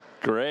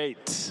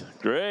Great.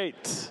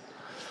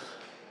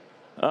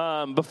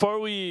 Before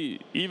we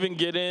even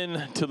get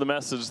into the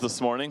message this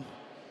morning,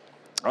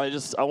 I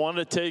want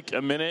to take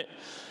a minute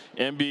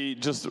and be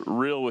just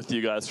real with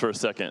you guys for a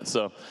second.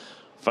 So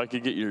if I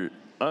could get your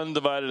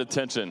undivided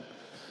attention.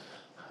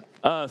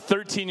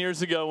 13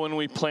 years ago when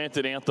we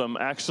planted Anthem,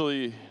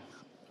 actually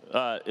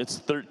it's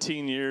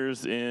 13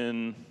 years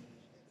in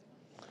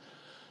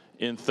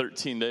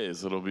 13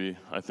 days. It'll be,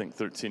 I think,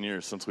 13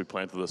 years since we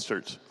planted this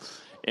church.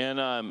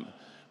 And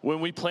when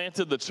we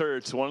planted the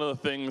church, one of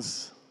the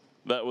things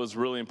that was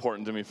really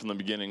important to me from the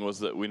beginning was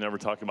that we never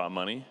talk about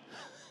money.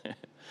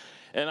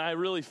 And I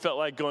really felt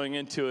like going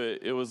into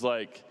it, it was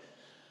like,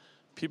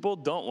 people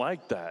don't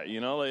like that, you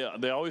know?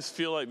 They always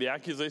feel like the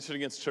accusation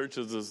against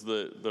churches is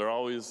that they're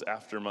always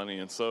after money.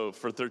 And so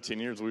for 13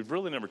 years, we've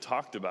really never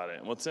talked about it.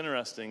 And what's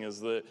interesting is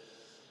that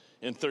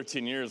in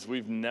 13 years,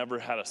 we've never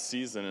had a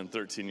season in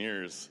 13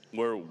 years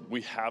where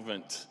we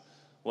haven't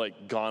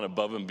gone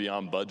above and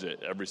beyond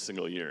budget every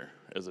single year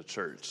as a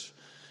church.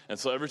 And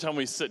so every time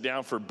we sit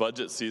down for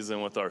budget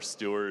season with our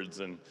stewards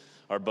and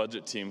our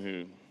budget team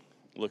who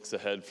looks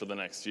ahead for the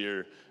next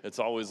year, it's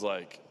always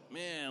like,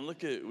 man,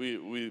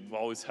 we've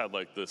always had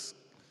this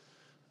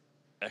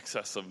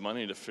excess of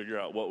money to figure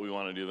out what we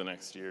want to do the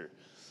next year.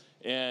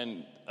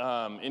 And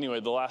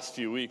anyway, the last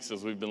few weeks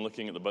as we've been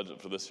looking at the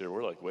budget for this year,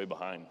 we're way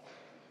behind.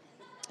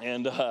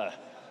 And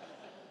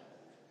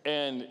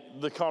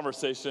the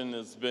conversation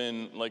has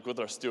been with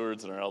our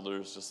stewards and our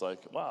elders, just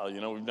wow,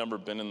 we've never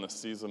been in this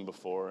season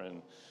before.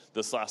 And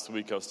this last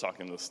week I was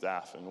talking to the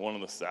staff, and one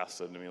of the staff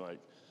said to me,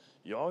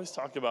 you always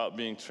talk about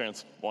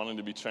wanting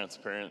to be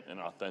transparent and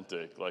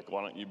authentic. Why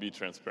don't you be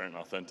transparent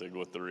and authentic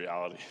with the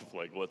reality of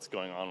what's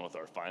going on with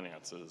our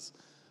finances?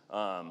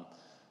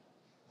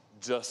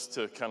 Just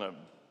to kind of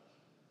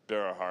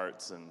bare our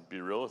hearts and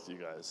be real with you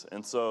guys.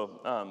 And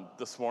so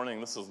this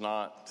morning, this is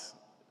not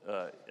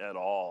at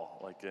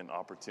all an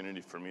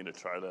opportunity for me to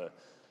try to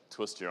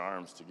twist your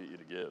arms to get you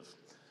to give.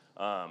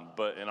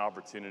 But an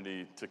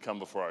opportunity to come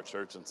before our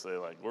church and say,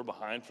 we're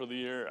behind for the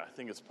year. I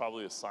think it's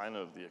probably a sign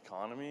of the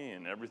economy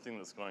and everything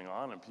that's going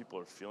on, and people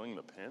are feeling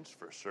the pinch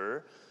for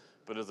sure.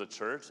 But as a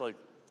church,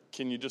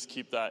 can you just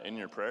keep that in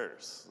your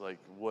prayers?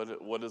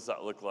 What does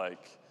that look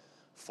like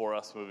for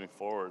us moving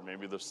forward?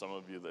 Maybe there's some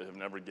of you that have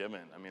never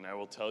given. I mean, I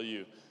will tell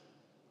you,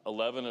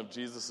 11 of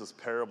Jesus'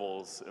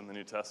 parables in the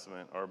New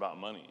Testament are about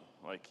money.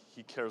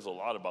 He cares a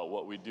lot about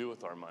what we do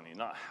with our money,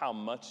 not how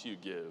much you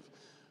give,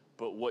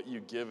 but what you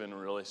give in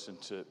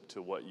relationship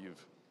to what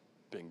you've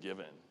been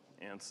given.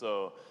 And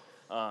so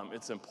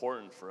it's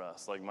important for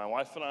us. My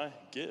wife and I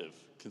give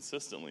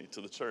consistently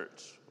to the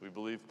church. We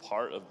believe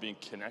part of being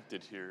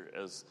connected here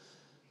as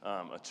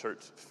a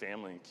church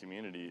family and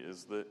community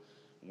is that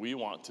we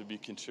want to be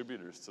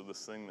contributors to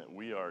this thing that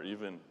we are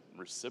even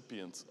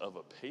recipients of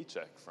a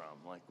paycheck from,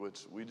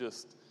 which we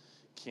just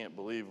can't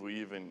believe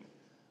we even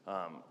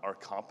are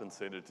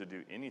compensated to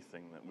do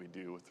anything that we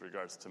do with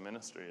regards to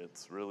ministry.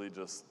 It's really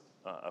just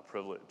a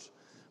privilege.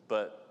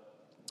 But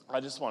I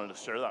just wanted to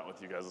share that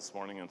with you guys this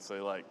morning and say,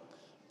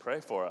 pray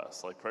for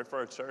us, pray for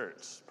our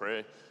church,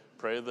 pray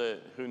that,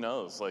 who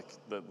knows,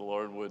 that the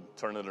Lord would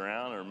turn it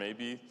around, or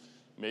maybe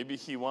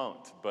he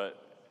won't. But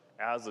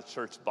as a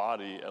church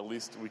body, at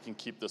least we can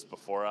keep this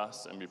before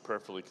us and be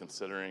prayerfully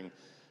considering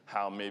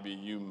how maybe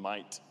you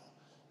might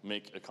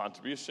make a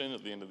contribution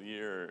at the end of the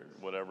year, or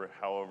whatever,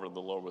 however the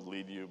Lord would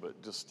lead you.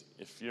 But just,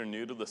 if you're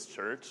new to this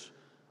church,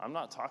 I'm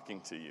not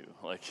talking to you.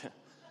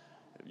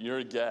 You're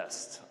a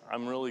guest.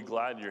 I'm really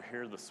glad you're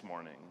here this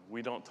morning.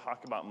 We don't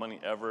talk about money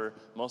ever.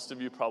 Most of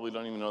you probably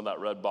don't even know that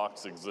red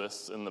box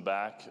exists in the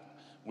back.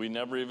 We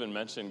never even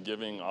mention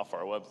giving off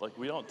our web.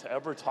 We don't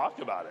ever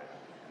talk about it.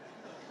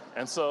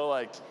 And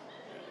so,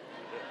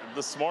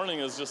 this morning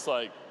is just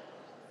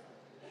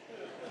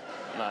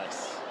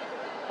nice.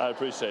 I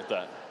appreciate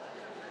that.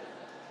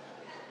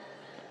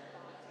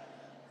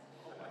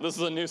 This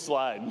is a new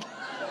slide.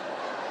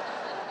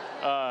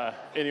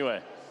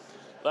 Anyway,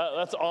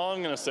 that's all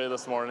I'm going to say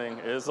this morning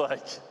is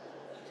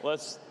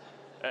let's,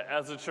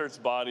 as a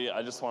church body,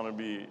 I just want to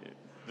be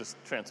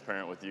just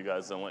transparent with you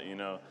guys and let you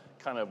know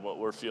kind of what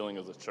we're feeling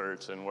as a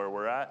church and where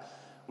we're at.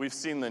 We've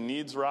seen the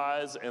needs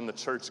rise and the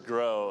church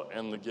grow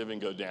and the giving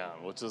go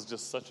down, which is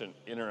just such an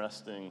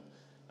interesting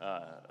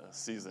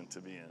season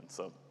to be in.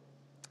 So,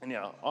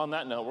 anyhow, on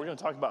that note, we're going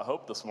to talk about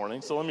hope this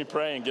morning. So let me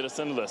pray and get us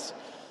into this.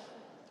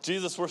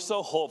 Jesus, we're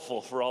so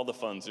hopeful for all the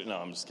funds. No,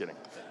 I'm just kidding.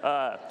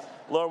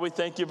 Lord, we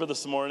thank you for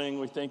this morning.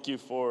 We thank you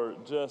for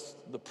just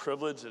the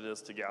privilege it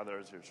is to gather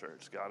as your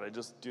church. God, I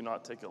just do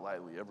not take it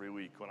lightly every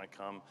week when I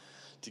come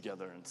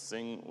together and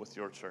sing with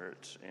your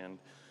church and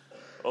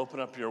open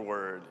up your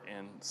word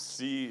and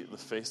see the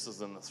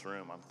faces in this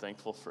room. I'm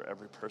thankful for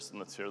every person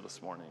that's here this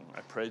morning.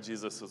 I pray,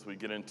 Jesus, as we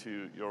get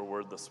into your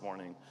word this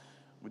morning,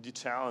 would you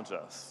challenge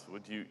us?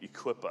 Would you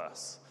equip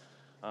us?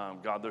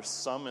 God, there's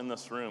some in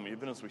this room,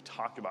 even as we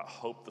talk about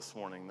hope this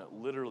morning, that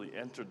literally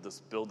entered this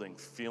building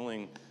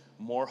feeling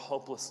more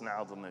hopeless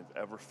now than they've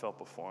ever felt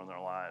before in their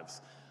lives.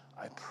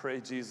 I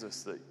pray,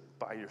 Jesus, that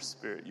by your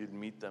Spirit, you'd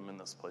meet them in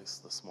this place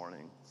this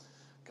morning.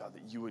 God,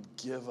 that you would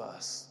give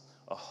us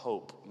a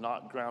hope,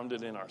 not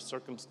grounded in our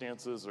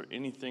circumstances or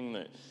anything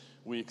that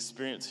we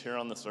experience here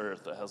on this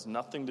earth that has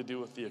nothing to do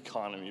with the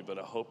economy, but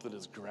a hope that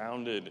is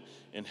grounded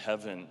in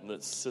heaven,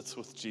 that sits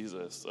with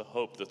Jesus, a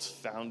hope that's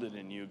founded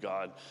in you,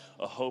 God,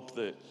 a hope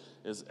that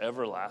is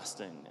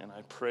everlasting. And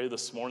I pray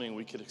this morning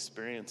we could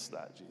experience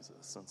that,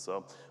 Jesus. And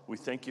so we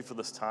thank you for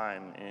this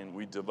time, and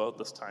we devote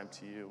this time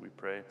to you. We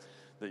pray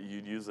that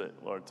you'd use it,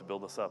 Lord, to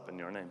build us up in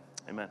your name.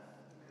 Amen.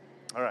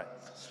 All right.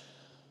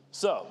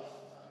 So,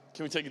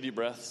 can we take a deep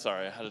breath?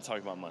 Sorry, I had to talk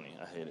about money.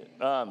 I hate it.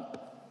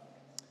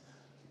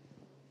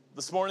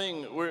 This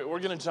morning, we're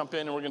going to jump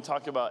in and we're going to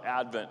talk about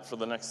Advent for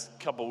the next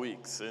couple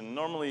weeks. And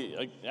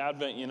normally,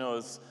 Advent,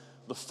 is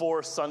the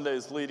 4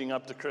 Sundays leading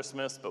up to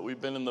Christmas, but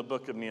we've been in the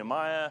book of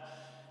Nehemiah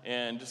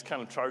and just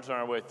kind of charging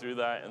our way through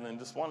that, and then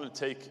just wanted to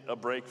take a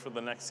break for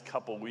the next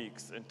couple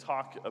weeks and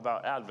talk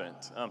about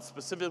Advent,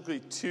 specifically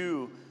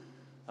 2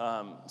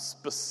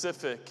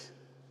 specific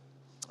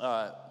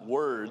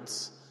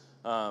words,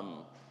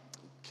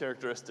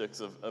 characteristics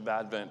of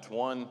Advent.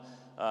 One,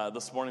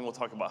 this morning we'll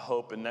talk about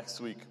hope, and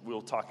next week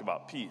we'll talk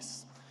about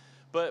peace.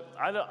 But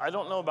I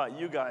don't know about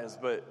you guys,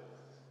 but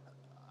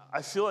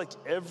I feel like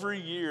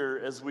every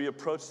year as we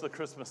approach the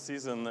Christmas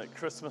season, that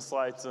Christmas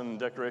lights and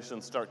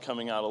decorations start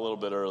coming out a little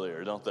bit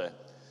earlier, don't they?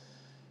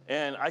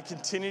 And I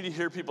continue to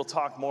hear people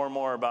talk more and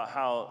more about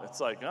how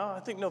it's like, I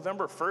think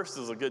November 1st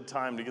is a good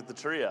time to get the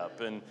tree up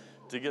and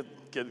to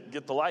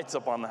get the lights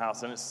up on the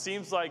house. And it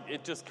seems like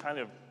it just kind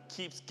of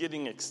keeps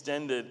getting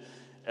extended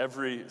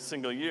every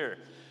single year.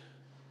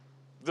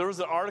 There was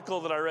an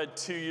article that I read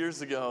 2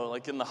 years ago,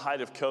 like in the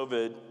height of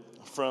COVID,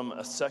 from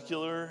a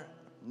secular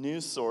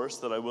news source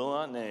that I will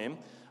not name.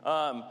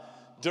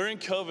 During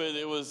COVID,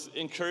 it was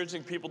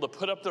encouraging people to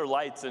put up their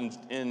lights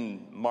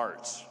in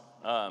March,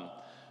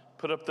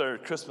 put up their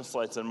Christmas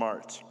lights in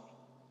March.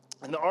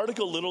 And the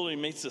article literally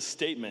makes a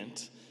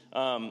statement.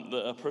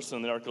 A person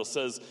in the article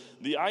says,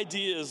 the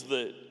idea is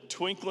that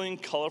twinkling,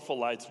 colorful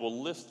lights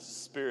will lift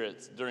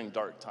spirits during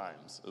dark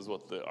times, is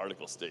what the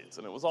article states.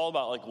 And it was all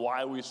about like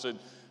why we should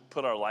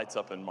put our lights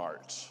up in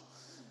March.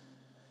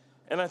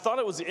 And I thought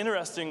it was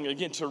interesting,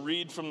 again, to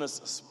read from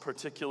this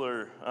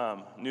particular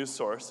news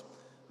source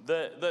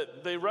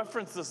that they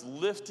reference this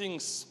lifting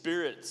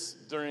spirits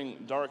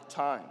during dark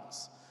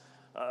times.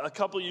 A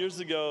couple years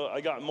ago,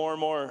 I got more and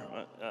more,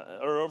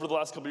 or over the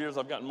last couple years,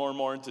 I've gotten more and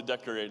more into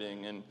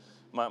decorating. And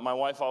my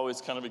wife always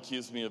kind of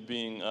accused me of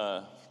being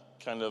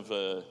kind of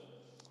a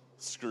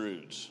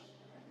Scrooge.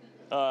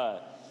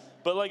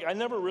 But I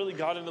never really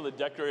got into the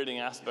decorating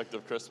aspect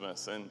of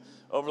Christmas. And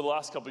over the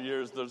last couple of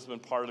years, there's been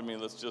part of me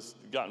that's just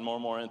gotten more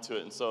and more into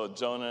it. And so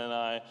Jonah and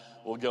I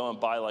will go and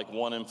buy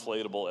one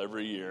inflatable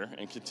every year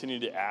and continue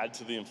to add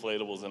to the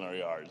inflatables in our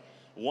yard.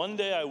 One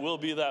day I will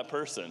be that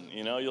person.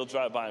 You'll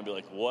drive by and be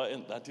like, what?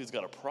 And that dude's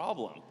got a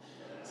problem.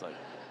 It's like,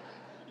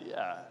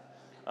 yeah.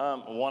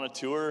 Want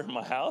to tour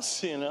my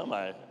house?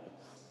 My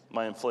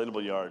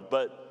inflatable yard.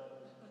 But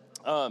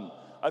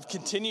I've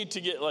continued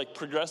to get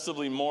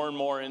progressively more and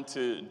more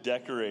into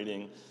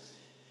decorating.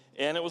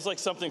 And it was like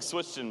something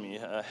switched in me.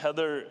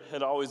 Heather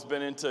had always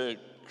been into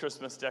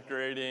Christmas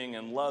decorating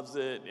and loves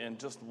it. And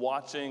just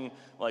watching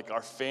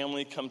our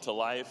family come to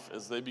life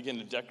as they begin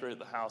to decorate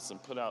the house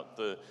and put out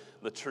the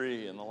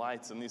tree and the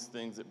lights and these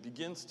things, it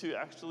begins to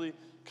actually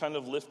kind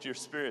of lift your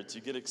spirits.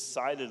 You get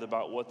excited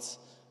about what's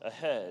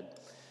ahead.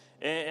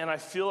 And I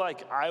feel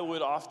like I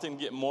would often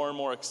get more and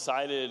more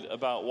excited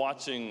about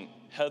watching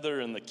Heather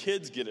and the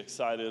kids get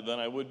excited than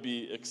I would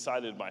be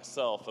excited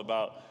myself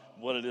about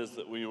what it is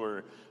that we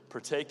were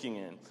partaking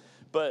in.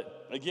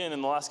 But again,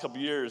 in the last couple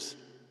of years,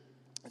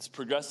 it's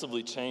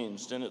progressively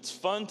changed. And it's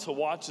fun to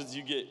watch as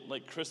you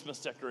get Christmas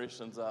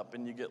decorations up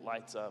and you get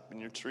lights up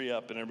and your tree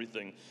up and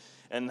everything.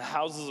 And the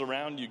houses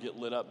around you get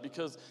lit up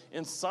because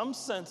in some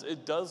sense,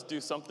 it does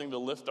do something to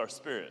lift our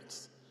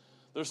spirits.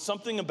 There's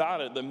something about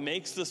it that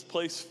makes this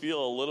place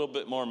feel a little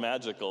bit more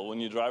magical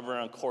when you drive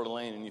around Coeur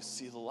d'Alene and you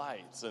see the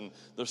lights, and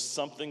there's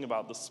something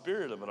about the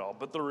spirit of it all.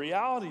 But the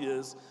reality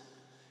is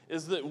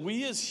that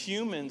we as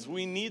humans,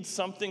 we need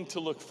something to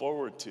look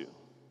forward to.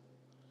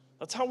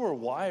 That's how we're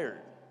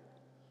wired.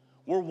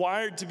 We're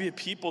wired to be a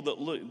people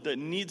that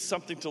need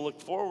something to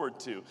look forward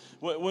to.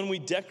 When we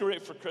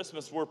decorate for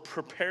Christmas, we're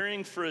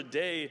preparing for a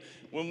day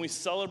when we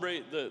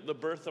celebrate the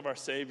birth of our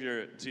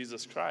Savior,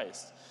 Jesus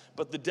Christ.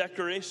 But the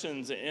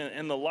decorations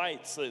and the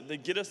lights, they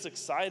get us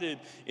excited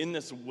in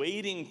this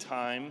waiting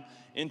time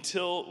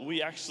until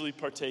we actually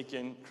partake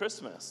in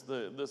Christmas,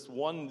 this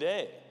one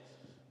day.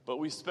 But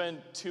we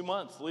spend 2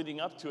 months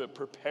leading up to it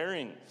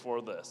preparing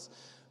for this.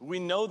 We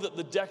know that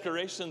the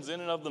decorations in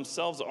and of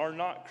themselves are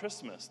not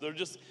Christmas. They're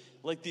just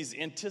like these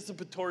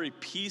anticipatory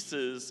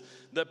pieces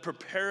that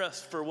prepare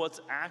us for what's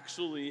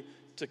actually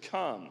to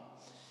come.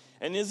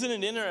 And isn't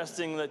it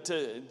interesting that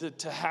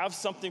to have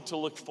something to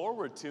look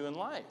forward to in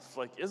life?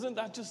 Isn't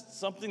that just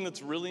something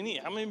that's really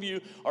neat? How many of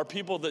you are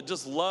people that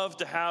just love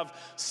to have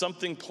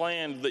something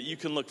planned that you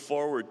can look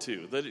forward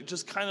to? That it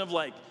just kind of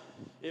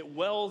it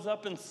wells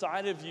up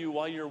inside of you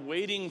while you're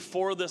waiting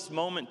for this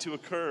moment to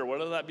occur,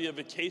 whether that be a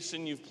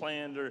vacation you've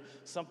planned or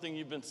something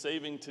you've been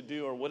saving to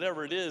do or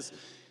whatever it is.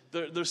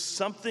 There's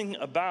something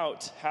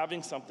about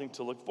having something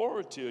to look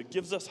forward to. It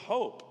gives us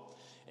hope.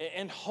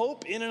 And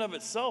hope in and of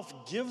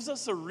itself gives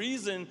us a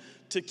reason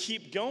to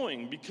keep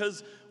going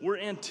because we're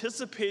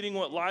anticipating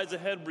what lies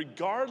ahead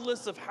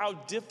regardless of how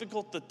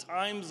difficult the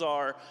times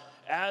are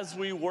as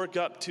we work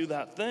up to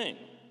that thing.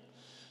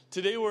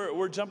 Today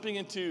we're jumping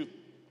into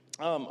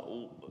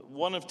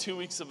one of 2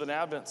 weeks of an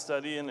Advent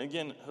study. And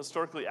again,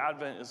 historically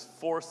Advent is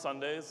 4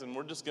 Sundays and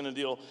we're just going to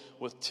deal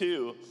with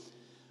 2.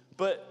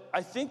 But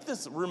I think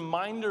this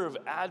reminder of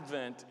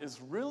Advent is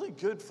really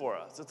good for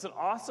us. It's an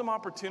awesome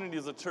opportunity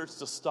as a church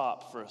to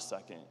stop for a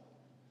second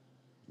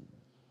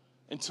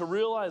and to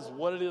realize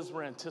what it is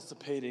we're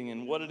anticipating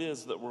and what it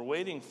is that we're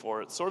waiting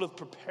for. It sort of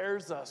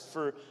prepares us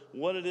for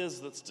what it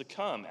is that's to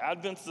come.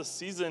 Advent's the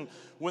season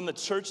when the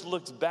church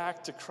looks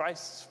back to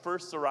Christ's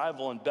first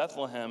arrival in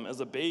Bethlehem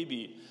as a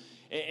baby.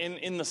 And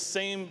in the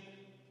same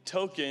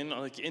token,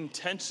 like in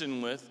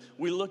tension with,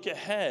 we look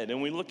ahead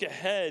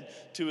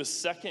to his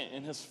second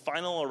and his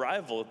final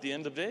arrival at the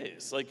end of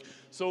days.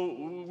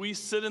 So we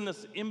sit in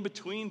this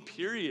in-between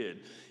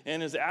period,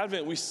 and as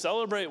Advent, we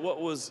celebrate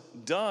what was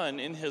done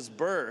in his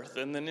birth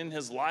and then in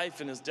his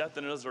life and his death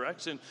and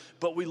resurrection,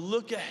 but we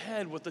look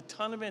ahead with a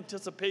ton of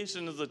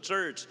anticipation as a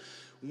church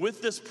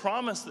with this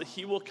promise that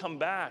he will come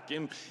back.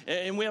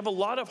 And we have a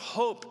lot of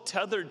hope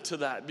tethered to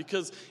that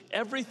because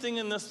everything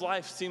in this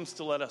life seems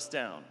to let us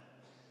down.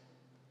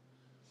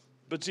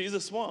 But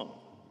Jesus won't.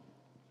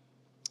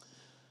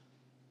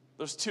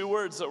 There's 2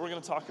 words that we're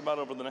going to talk about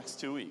over the next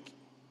 2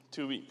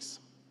 weeks.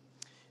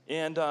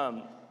 And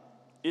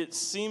it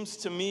seems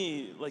to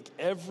me like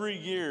every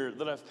year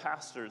that I've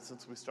pastored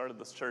since we started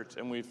this church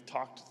and we've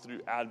talked through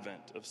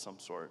Advent of some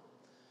sort,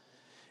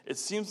 it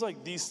seems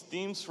like these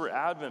themes for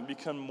Advent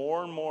become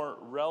more and more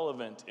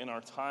relevant in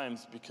our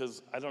times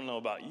because I don't know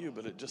about you,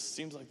 but it just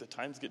seems like the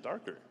times get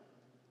darker.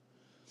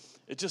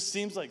 It just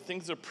seems like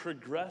things are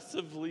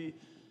progressively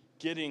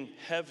getting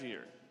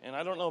heavier. And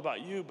I don't know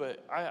about you,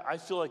 but I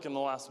feel like in the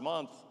last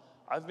month,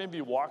 I've maybe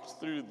walked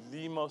through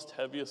the most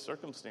heaviest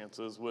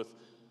circumstances with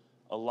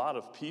a lot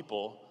of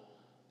people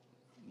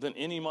than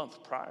any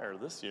month prior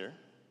this year.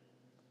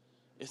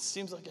 It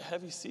seems like a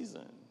heavy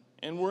season.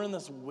 And we're in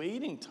this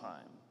waiting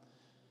time.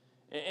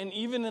 And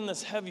even in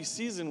this heavy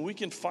season, we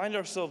can find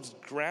ourselves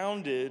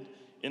grounded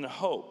in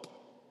hope.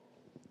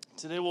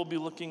 Today we'll be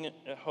looking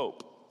at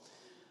hope.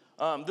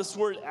 This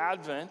word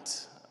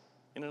Advent,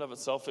 in and of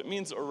itself, it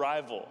means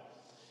arrival.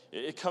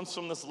 It comes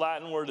from this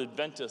Latin word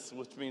adventus,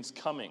 which means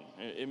coming.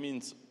 It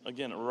means,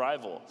 again,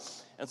 arrival.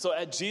 And so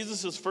at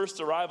Jesus' first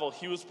arrival,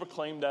 he was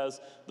proclaimed as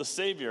the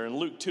Savior. In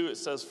Luke 2, it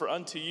says, "For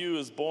unto you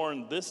is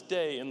born this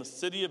day in the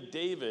city of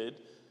David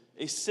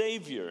a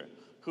Savior,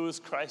 who is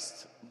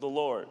Christ the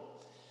Lord."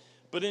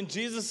 But in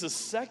Jesus'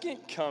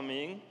 second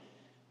coming,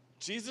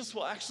 Jesus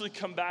will actually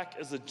come back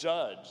as a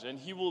judge, and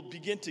he will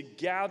begin to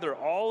gather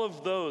all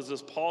of those,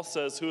 as Paul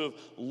says, who have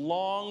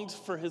longed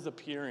for his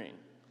appearing.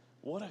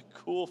 What a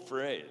cool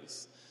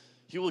phrase.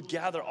 He will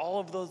gather all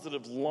of those that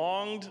have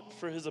longed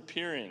for his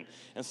appearing.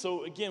 And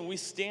so, again, we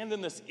stand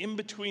in this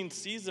in-between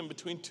season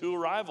between 2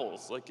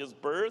 arrivals, like his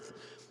birth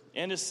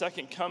and his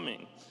second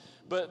coming.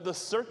 But the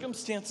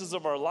circumstances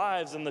of our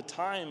lives and the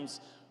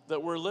times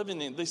that we're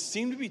living in, they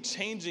seem to be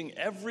changing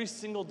every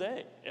single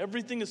day.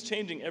 Everything is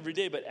changing every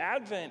day. But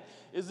Advent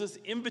is this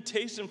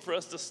invitation for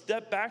us to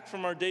step back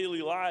from our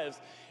daily lives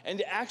and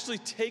to actually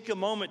take a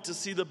moment to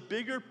see the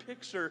bigger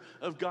picture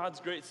of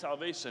God's great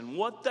salvation.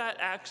 What that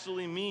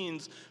actually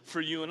means for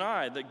you and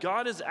I. That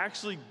God has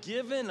actually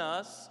given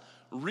us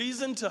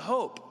reason to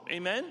hope.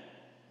 Amen?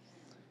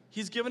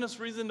 He's given us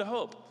reason to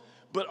hope.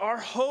 But our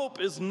hope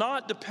is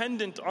not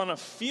dependent on a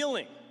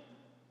feeling.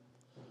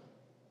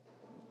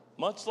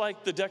 Much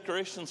like the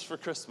decorations for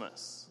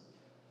Christmas,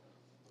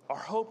 our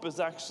hope is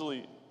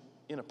actually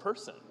in a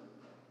person,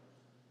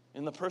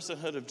 in the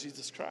personhood of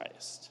Jesus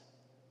Christ.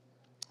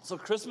 So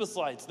Christmas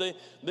lights,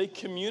 they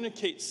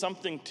communicate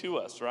something to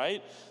us,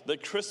 right?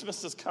 That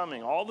Christmas is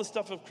coming. All the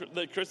stuff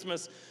that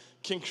Christmas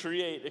can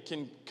create, it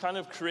can kind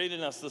of create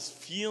in us this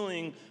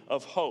feeling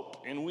of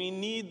hope. And we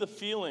need the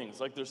feelings.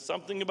 Like there's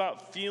something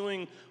about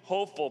feeling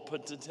hopeful.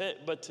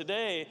 But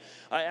today,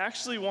 I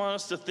actually want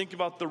us to think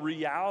about the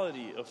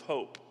reality of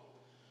hope.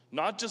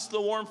 Not just the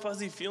warm,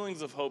 fuzzy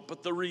feelings of hope,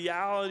 but the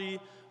reality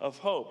of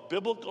hope.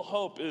 Biblical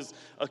hope is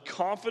a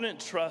confident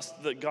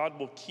trust that God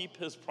will keep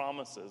his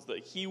promises,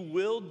 that he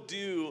will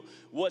do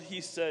what he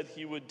said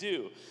he would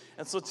do.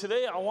 And so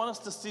today I want us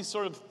to see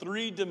sort of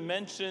 3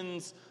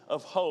 dimensions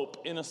of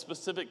hope in a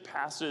specific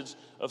passage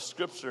of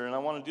Scripture. And I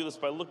want to do this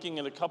by looking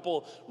at a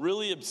couple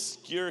really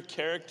obscure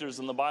characters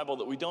in the Bible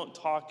that we don't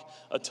talk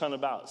a ton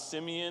about,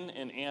 Simeon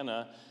and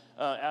Anna,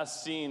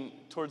 as seen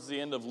towards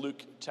the end of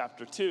Luke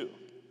chapter 2.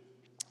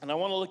 And I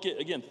want to look at,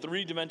 again,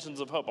 3 dimensions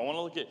of hope. I want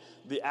to look at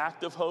the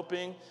act of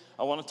hoping.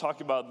 I want to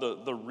talk about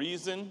the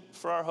reason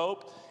for our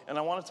hope. And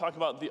I want to talk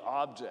about the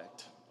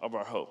object of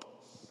our hope.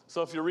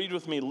 So if you read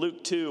with me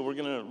Luke 2, we're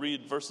going to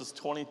read verses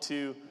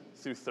 22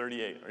 through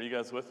 38. Are you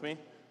guys with me?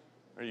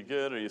 Are you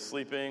good? Are you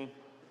sleeping?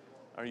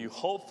 Are you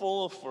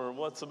hopeful for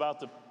what's about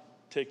to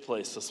take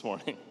place this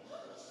morning?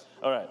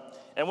 All right.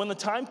 And when the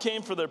time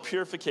came for their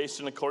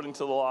purification according to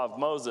the law of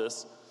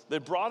Moses, they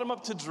brought him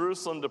up to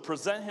Jerusalem to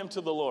present him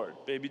to the Lord.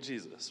 Baby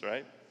Jesus,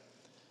 right?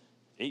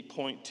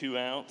 8.2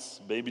 ounce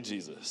baby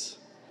Jesus.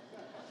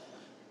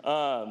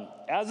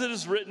 As it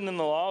is written in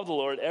the law of the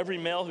Lord, every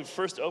male who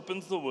first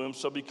opens the womb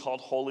shall be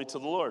called holy to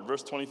the Lord.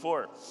 Verse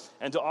 24,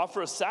 and to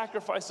offer a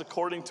sacrifice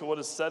according to what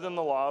is said in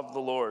the law of the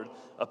Lord,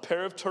 a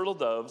pair of turtle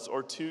doves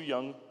or 2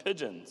 young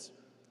pigeons.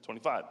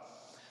 25.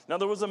 Now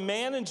there was a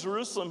man in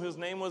Jerusalem whose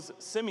name was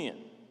Simeon.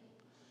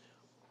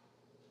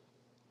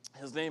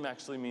 His name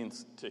actually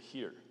means to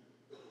hear.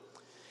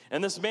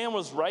 And this man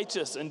was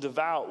righteous and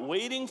devout,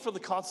 waiting for the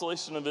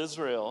consolation of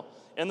Israel,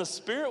 and the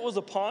Spirit was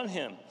upon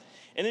him.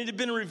 And it had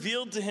been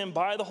revealed to him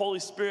by the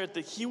Holy Spirit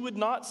that he would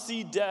not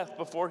see death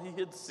before he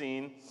had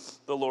seen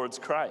the Lord's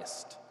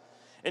Christ.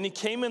 And he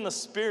came in the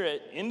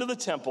Spirit into the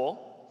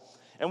temple,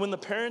 and when the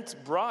parents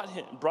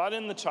brought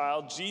in the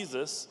child,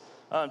 Jesus,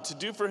 to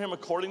do for him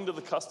according to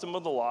the custom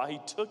of the law,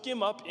 he took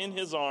him up in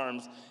his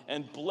arms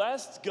and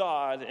blessed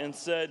God and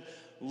said,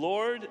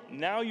 Lord,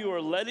 now you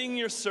are letting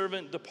your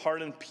servant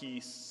depart in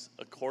peace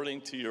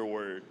according to your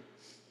word.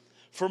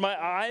 For my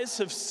eyes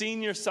have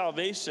seen your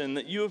salvation,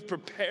 that you have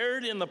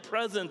prepared in the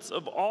presence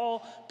of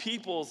all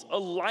peoples a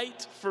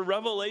light for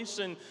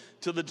revelation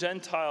to the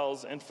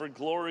Gentiles and for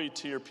glory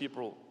to your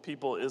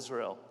people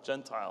Israel.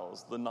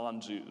 Gentiles, the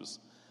non-Jews.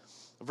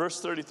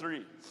 Verse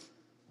 33.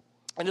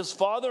 And his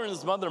father and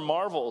his mother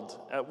marveled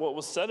at what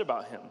was said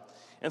about him.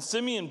 And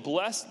Simeon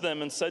blessed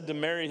them and said to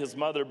Mary his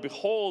mother,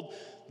 behold,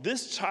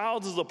 this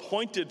child is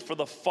appointed for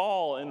the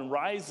fall and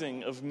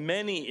rising of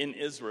many in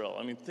Israel.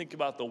 I mean, think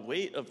about the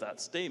weight of that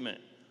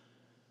statement.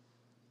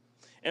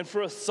 And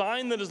for a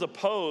sign that is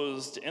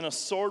opposed, and a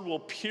sword will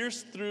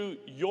pierce through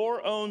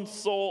your own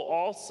soul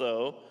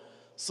also,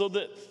 so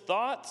that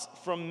thoughts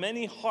from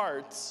many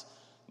hearts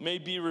may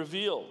be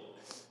revealed.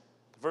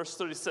 Verse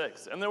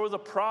 36, and there was a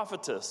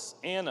prophetess,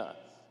 Anna,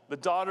 the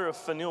daughter of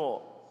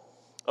Phanuel,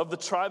 of the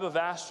tribe of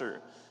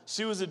Asher.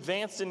 She was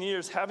advanced in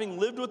years, having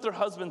lived with her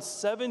husband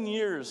 7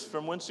 years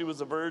from when she was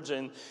a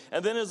virgin,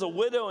 and then as a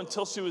widow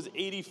until she was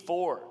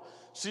 84.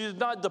 She did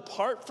not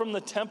depart from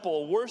the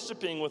temple,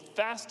 worshiping with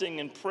fasting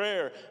and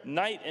prayer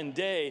night and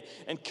day.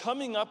 And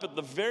coming up at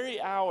the very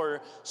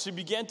hour, she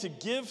began to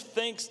give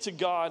thanks to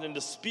God and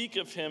to speak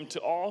of him to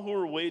all who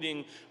were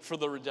waiting for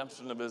the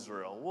redemption of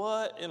Israel.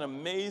 What an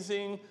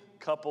amazing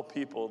couple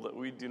people that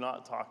we do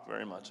not talk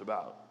very much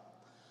about.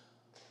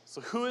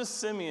 So who is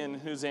Simeon?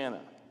 Who's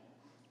Anna?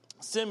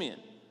 Simeon,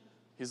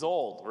 he's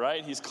old,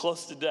 right? He's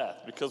close to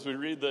death, because we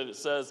read that it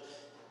says,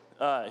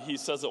 he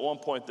says at one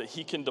point that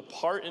he can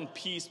depart in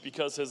peace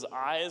because his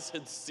eyes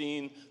had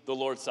seen the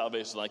Lord's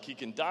salvation. Like he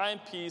can die in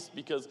peace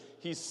because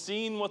he's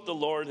seen what the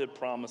Lord had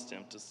promised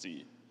him to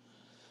see.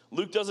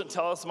 Luke doesn't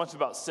tell us much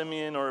about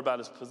Simeon or about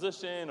his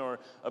position or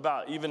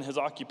about even his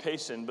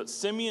occupation, but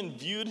Simeon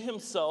viewed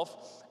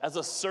himself as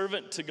a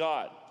servant to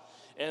God.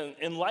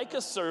 And like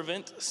a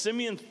servant,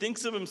 Simeon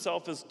thinks of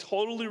himself as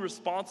totally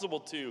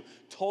responsible to,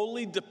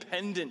 totally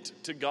dependent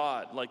to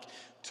God, like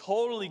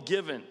totally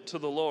given to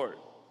the Lord.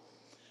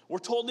 We're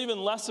told even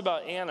less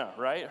about Anna,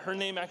 right? Her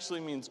name actually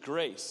means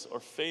grace or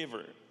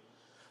favor.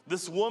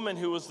 This woman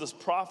who was this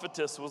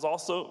prophetess was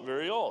also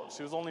very old.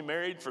 She was only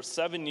married for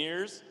 7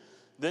 years.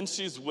 Then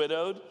she's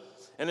widowed.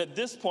 And at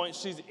this point,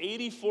 she's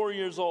 84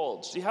 years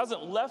old. She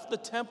hasn't left the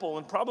temple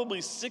in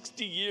probably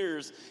 60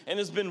 years and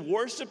has been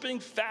worshiping,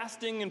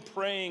 fasting, and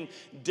praying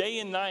day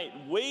and night,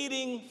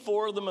 waiting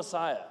for the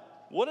Messiah.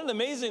 What an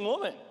amazing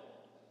woman.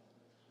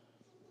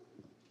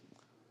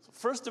 So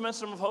first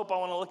dimension of hope I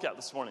want to look at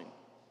this morning,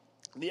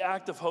 the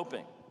act of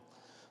hoping.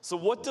 So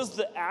what does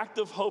the act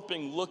of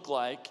hoping look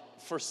like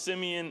for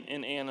Simeon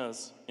and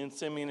Anna's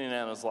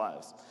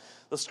lives?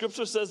 The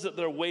scripture says that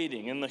they're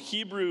waiting. In the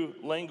Hebrew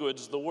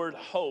language, the word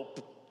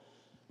hope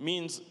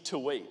means to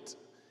wait.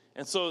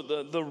 And so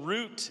the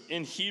root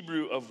in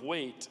Hebrew of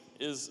wait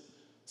is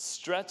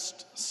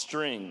stretched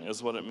string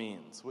is what it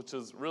means, which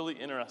is really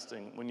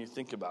interesting when you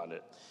think about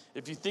it.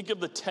 If you think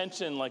of the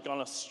tension like on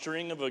a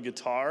string of a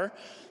guitar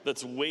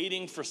that's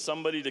waiting for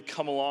somebody to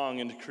come along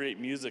and to create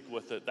music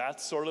with it,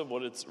 that's sort of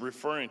what it's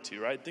referring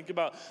to, right? Think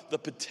about the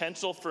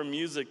potential for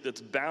music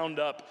that's bound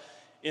up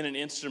in an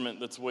instrument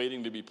that's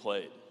waiting to be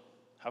played.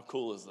 How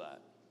cool is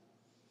that?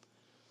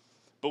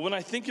 But when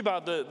I think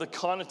about the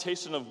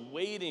connotation of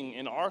waiting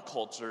in our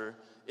culture,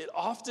 it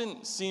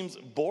often seems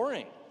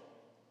boring.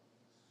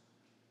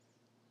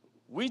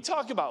 We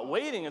talk about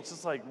waiting, it's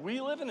just like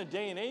we live in a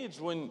day and age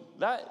when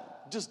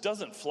that just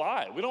doesn't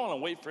fly. We don't want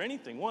to wait for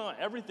anything. We want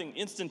everything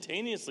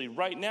instantaneously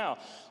right now.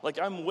 Like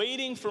I'm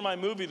waiting for my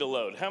movie to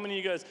load. How many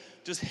of you guys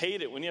just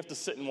hate it when you have to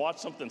sit and watch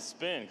something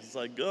spin? It's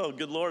like, oh,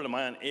 good Lord, am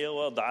I on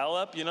AOL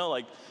dial-up? You know,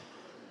 like,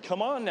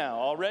 come on now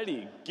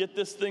already. Get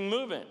this thing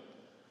moving.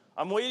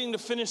 I'm waiting to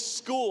finish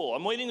school.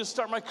 I'm waiting to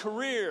start my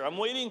career. I'm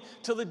waiting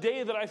till the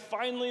day that I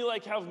finally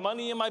have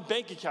money in my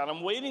bank account.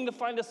 I'm waiting to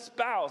find a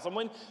spouse.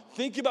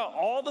 Think about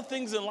all the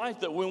things in life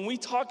that when we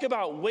talk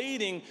about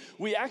waiting,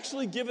 we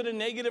actually give it a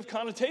negative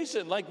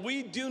connotation. Like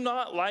we do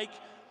not like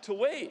to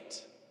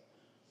wait.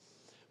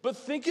 But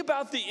think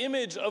about the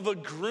image of a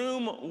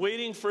groom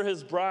waiting for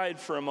his bride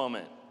for a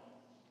moment.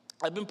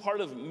 I've been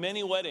part of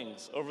many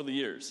weddings over the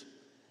years.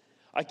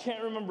 I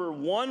can't remember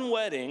one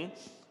wedding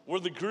where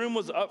the groom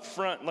was up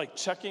front,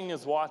 checking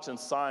his watch and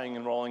sighing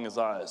and rolling his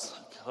eyes.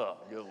 Oh,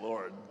 good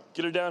Lord.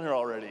 Get her down here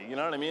already. You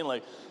know what I mean?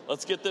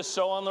 Let's get this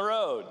show on the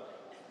road.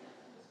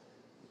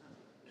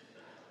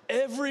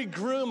 Every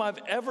groom I've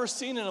ever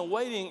seen in a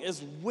wedding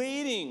is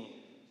waiting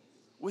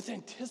with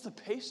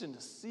anticipation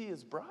to see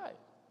his bride.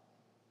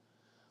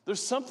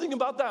 There's something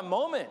about that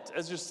moment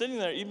as you're sitting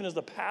there, even as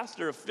the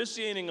pastor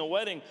officiating a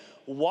wedding,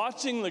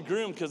 watching the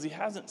groom because he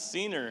hasn't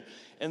seen her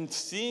and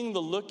seeing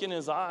the look in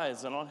his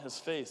eyes and on his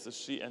face as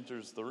she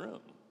enters the room.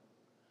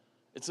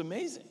 It's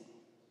amazing.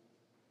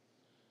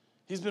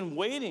 He's been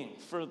waiting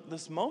for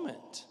this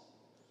moment.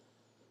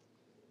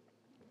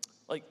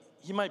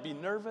 He might be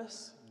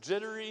nervous,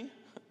 jittery,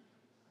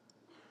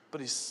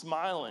 but he's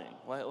smiling.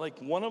 Like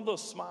one of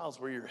those smiles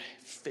where your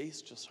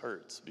face just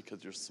hurts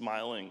because you're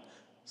smiling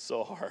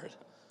so hard.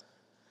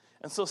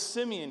 And so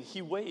Simeon,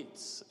 he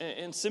waits,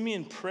 and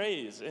Simeon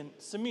prays, and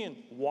Simeon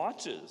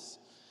watches.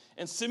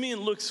 And Simeon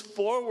looks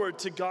forward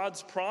to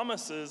God's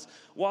promises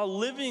while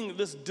living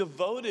this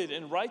devoted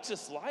and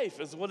righteous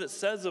life, is what it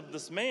says of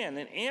this man.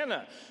 And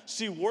Anna,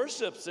 she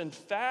worships and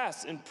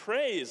fasts and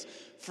prays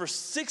for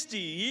 60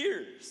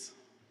 years.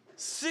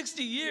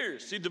 60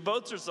 years she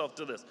devotes herself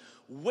to this,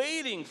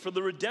 waiting for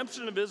the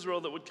redemption of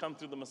Israel that would come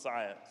through the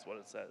Messiah, is what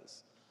it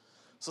says.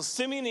 So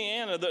Simeon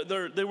and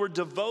Anna, they were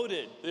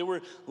devoted. They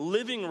were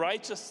living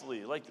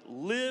righteously.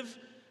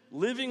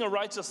 Living a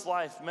righteous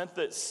life meant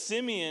that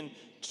Simeon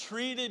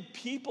treated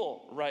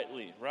people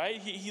rightly,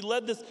 right? He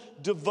led this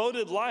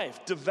devoted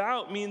life.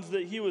 Devout means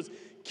that he was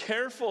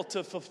careful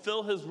to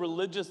fulfill his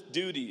religious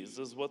duties,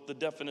 is what the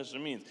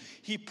definition means.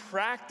 He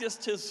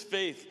practiced his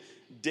faith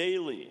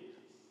daily.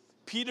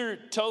 Peter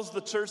tells the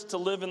church to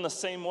live in the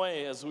same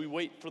way as we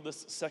wait for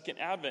this second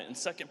advent. In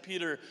 2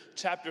 Peter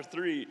chapter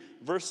 3,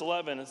 verse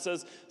 11, it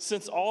says,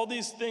 "Since all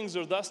these things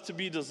are thus to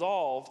be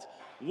dissolved,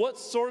 what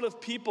sort of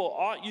people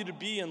ought you to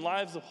be in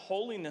lives of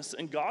holiness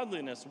and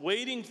godliness,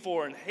 waiting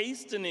for and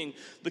hastening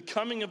the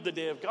coming of the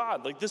day of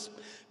God?" This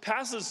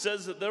passage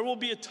says that there will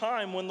be a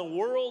time when the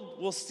world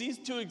will cease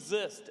to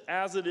exist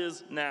as it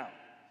is now.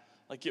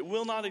 It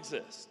will not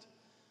exist.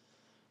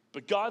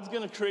 But God's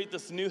going to create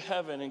this new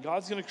heaven, and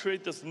God's going to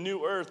create this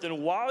new earth.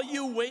 And while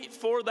you wait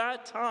for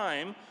that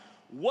time,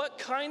 what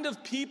kind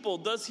of people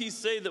does he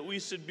say that we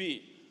should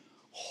be?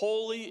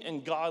 Holy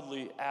and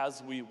godly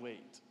as we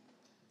wait.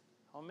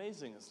 How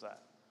amazing is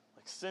that?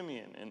 Like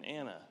Simeon and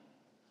Anna.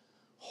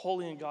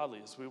 Holy and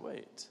godly as we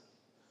wait.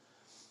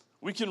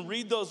 We can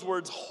read those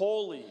words,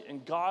 holy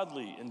and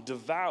godly and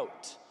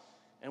devout,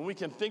 and we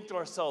can think to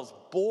ourselves,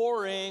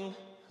 boring.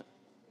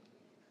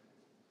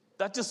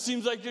 That just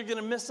seems like you're going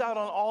to miss out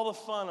on all the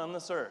fun on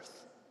this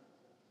earth.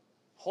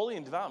 Holy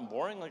and devout and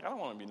boring? I don't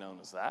want to be known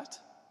as that.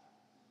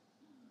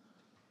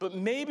 But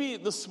maybe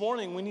this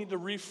morning we need to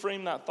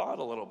reframe that thought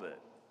a little bit.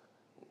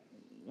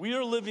 We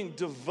are living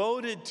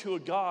devoted to a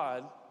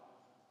God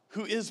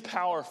who is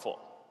powerful.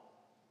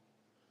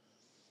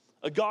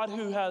 A God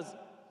who has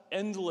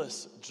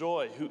endless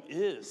joy, who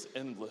is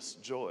endless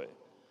joy.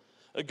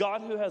 A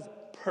God who has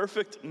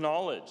perfect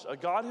knowledge. A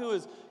God who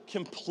is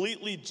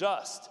completely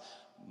just.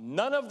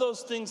 None of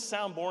those things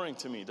sound boring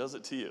to me, does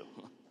it to you?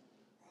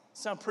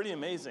 Sound pretty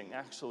amazing,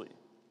 actually.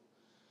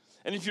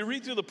 And if you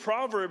read through the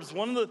Proverbs,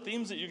 one of the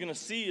themes that you're going to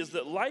see is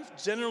that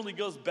life generally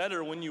goes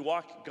better when you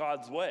walk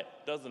God's way,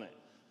 doesn't it?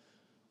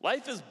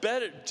 Life is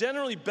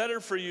generally better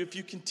for you if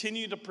you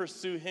continue to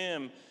pursue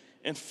him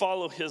and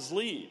follow his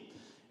lead.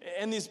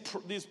 And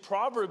these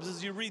Proverbs,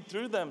 as you read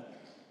through them,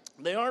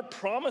 they aren't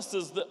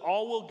promises that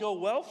all will go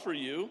well for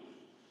you,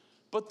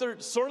 but they're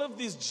sort of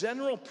these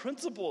general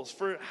principles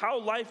for how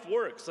life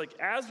works.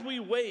 As we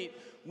wait,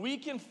 we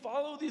can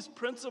follow these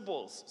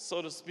principles, so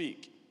to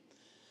speak.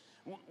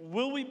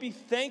 Will we be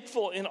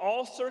thankful in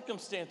all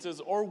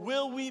circumstances, or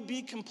will we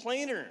be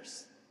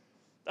complainers?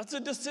 That's a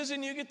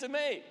decision you get to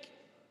make.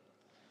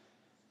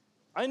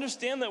 I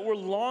understand that we're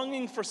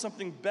longing for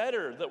something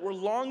better, that we're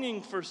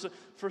longing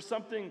for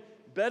something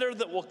better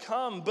that will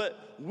come,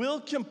 but will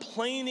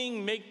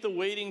complaining make the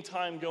waiting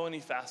time go any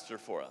faster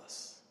for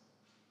us?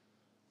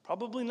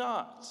 Probably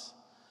not.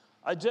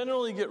 I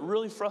generally get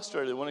really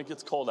frustrated when it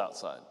gets cold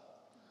outside.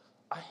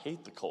 I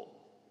hate the cold.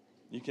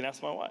 You can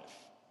ask my wife.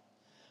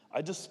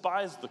 I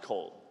despise the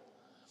cold.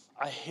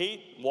 I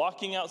hate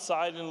walking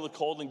outside into the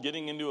cold and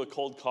getting into a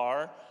cold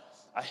car.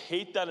 I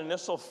hate that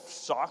initial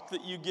shock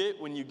that you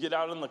get when you get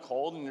out in the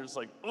cold and you're just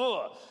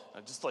ugh, I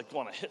just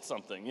want to hit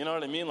something. You know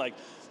what I mean?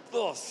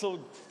 So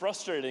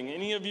frustrating.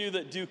 Any of you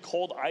that do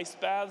cold ice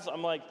baths,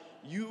 I'm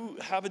you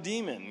have a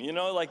demon.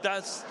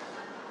 That's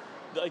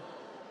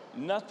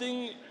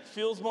Nothing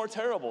feels more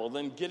terrible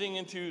than getting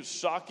into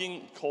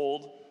shocking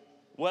cold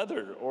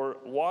weather or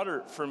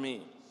water for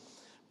me.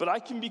 But I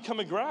can become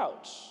a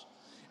grouch.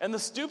 And the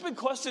stupid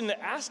question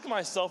to ask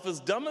myself, as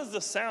dumb as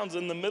this sounds,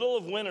 in the middle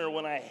of winter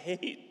when I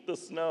hate the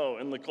snow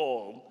and the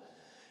cold,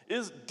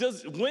 is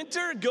does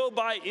winter go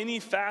by any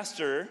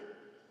faster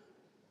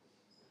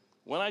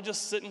when I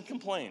just sit and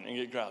complain and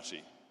get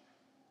grouchy?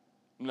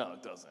 No,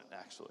 it doesn't,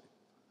 actually.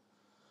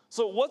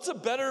 So what's a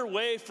better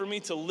way for me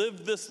to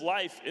live this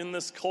life in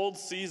this cold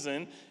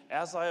season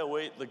as I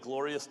await the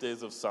glorious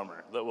days of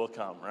summer that will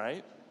come,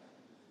 right?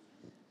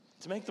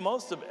 To make the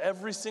most of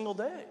every single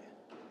day.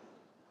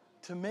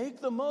 To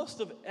make the most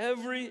of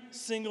every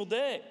single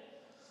day.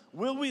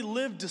 Will we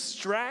live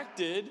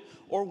distracted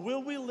or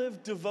will we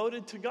live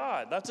devoted to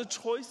God? That's a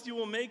choice you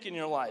will make in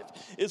your life.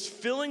 Is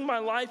filling my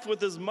life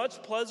with as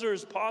much pleasure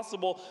as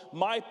possible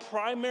my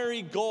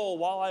primary goal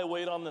while I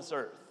wait on this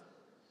earth?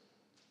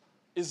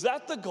 Is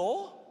that the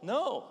goal?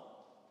 No.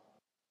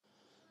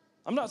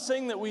 I'm not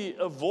saying that we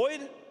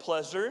avoid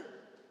pleasure.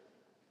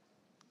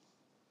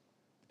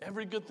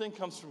 Every good thing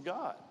comes from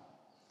God.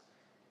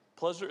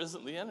 Pleasure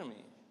isn't the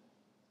enemy.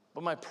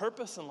 But my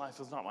purpose in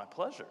life is not my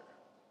pleasure.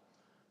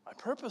 My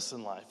purpose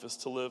in life is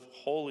to live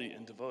holy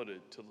and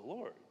devoted to the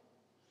Lord.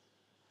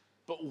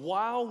 But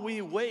while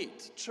we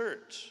wait,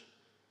 church,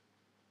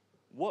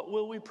 what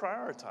will we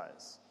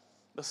prioritize?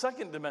 The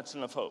second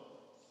dimension of hope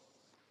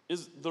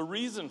is the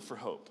reason for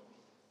hope.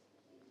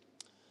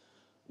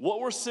 What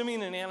were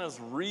Simeon and Anna's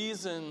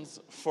reasons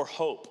for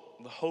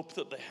hope, the hope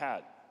that they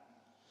had?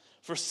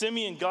 For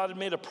Simeon, God had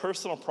made a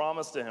personal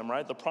promise to him,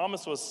 right? The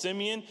promise was,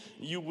 Simeon,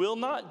 you will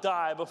not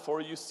die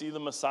before you see the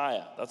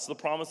Messiah. That's the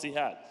promise he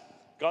had.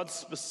 God's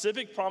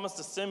specific promise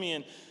to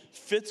Simeon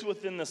fits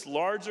within this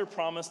larger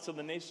promise to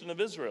the nation of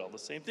Israel. The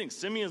same thing.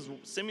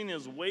 Simeon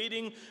is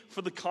waiting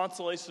for the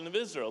consolation of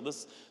Israel.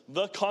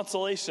 The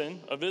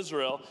consolation of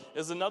Israel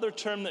is another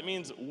term that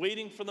means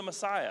waiting for the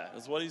Messiah,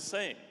 is what he's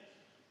saying.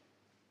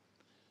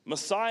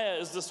 Messiah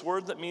is this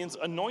word that means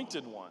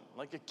anointed one,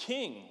 like a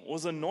king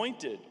was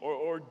anointed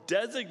or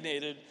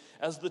designated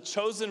as the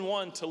chosen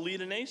one to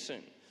lead a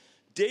nation.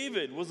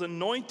 David was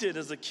anointed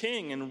as a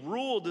king and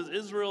ruled as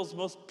Israel's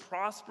most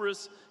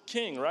prosperous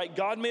king, right?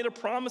 God made a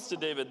promise to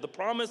David. The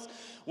promise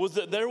was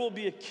that there will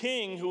be a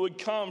king who would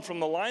come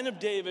from the line of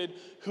David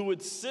who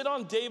would sit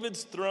on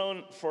David's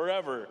throne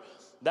forever.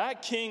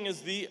 That king is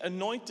the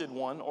anointed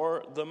one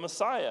or the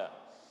Messiah.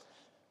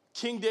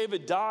 King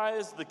David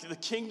dies, the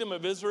kingdom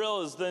of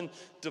Israel is then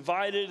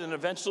divided, and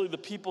eventually the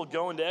people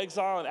go into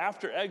exile. And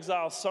after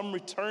exile, some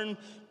return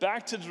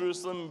back to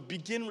Jerusalem,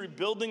 begin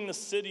rebuilding the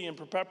city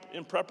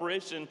in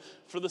preparation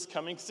for this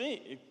coming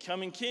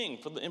king,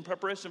 in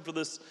preparation for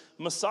this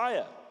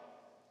Messiah.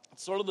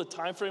 It's sort of the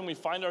time frame we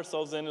find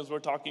ourselves in as we're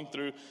talking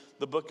through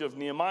the book of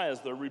Nehemiah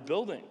as they're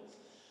rebuilding.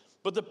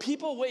 But the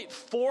people wait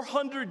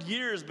 400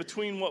 years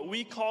between what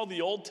we call the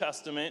Old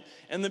Testament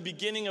and the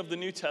beginning of the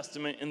New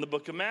Testament in the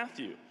book of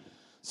Matthew.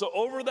 So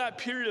over that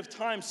period of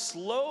time,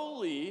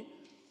 slowly,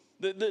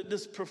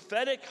 this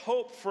prophetic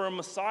hope for a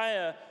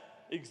Messiah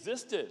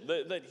existed,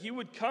 that he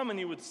would come and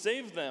he would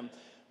save them.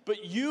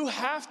 But you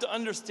have to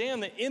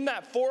understand that in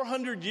that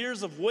 400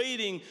 years of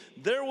waiting,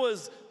 there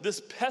was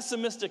this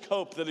pessimistic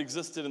hope that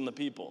existed in the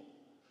people.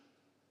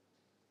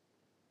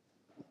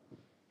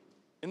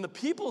 In the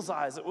people's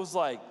eyes, it was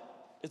like,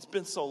 it's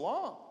been so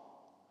long.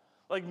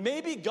 Like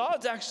maybe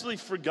God's actually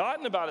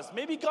forgotten about us.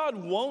 Maybe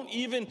God won't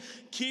even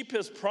keep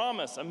his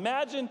promise.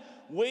 Imagine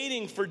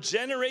waiting for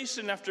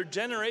generation after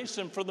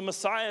generation for the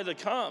Messiah to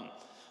come.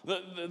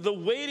 The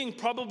waiting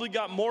probably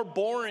got more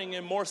boring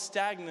and more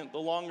stagnant the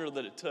longer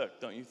that it took,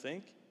 don't you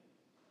think?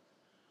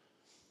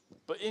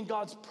 But in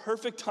God's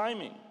perfect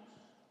timing,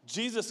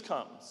 Jesus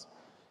comes.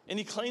 And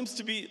he claims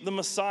to be the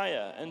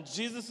Messiah. And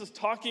Jesus is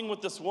talking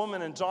with this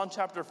woman in John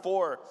chapter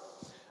 4.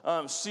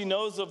 She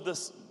knows of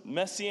this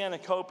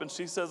messianic hope, and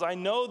she says, I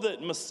know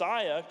that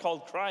Messiah,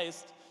 called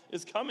Christ,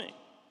 is coming.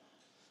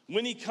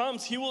 When he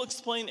comes, he will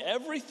explain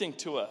everything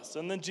to us.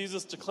 And then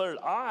Jesus declared,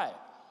 I,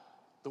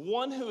 the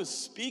one who is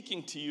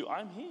speaking to you,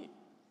 I'm he.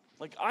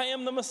 Like, I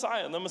am the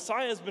Messiah. The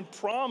Messiah has been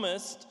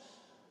promised,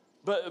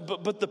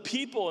 but the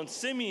people and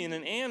Simeon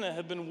and Anna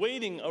have been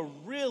waiting a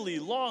really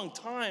long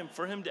time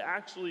for him to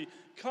actually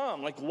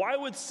come. Like, why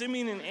would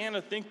Simeon and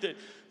Anna think that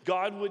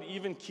God would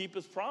even keep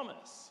his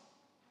promise?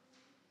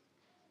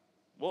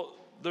 Well,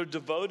 they're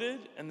devoted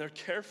and they're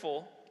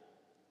careful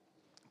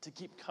to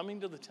keep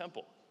coming to the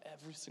temple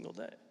every single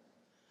day.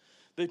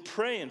 They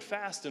pray and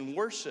fast and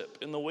worship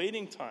in the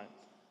waiting time.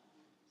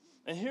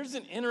 And here's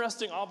an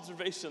interesting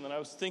observation that I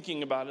was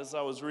thinking about as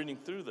I was reading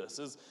through this,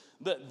 is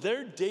that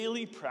their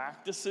daily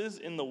practices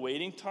in the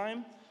waiting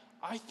time,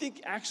 I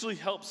think actually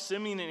help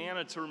Simeon and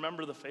Anna to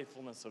remember the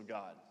faithfulness of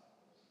God.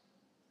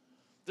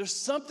 There's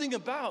something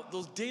about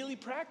those daily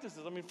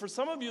practices. I mean, for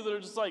some of you that are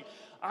just like,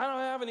 I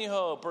don't have any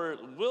hope, or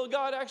will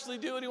God actually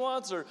do what he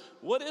wants, or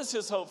what is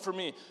his hope for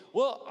me?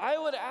 Well, I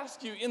would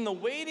ask you, in the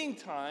waiting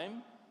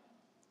time,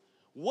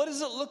 what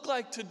does it look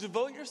like to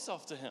devote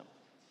yourself to him?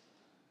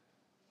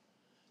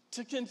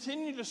 To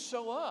continue to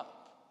show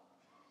up.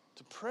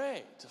 to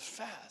pray, to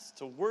fast,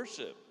 to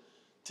worship,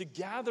 to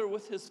gather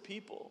with his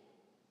people,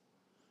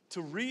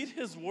 to read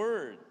his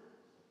word.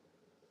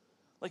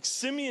 Like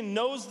Simeon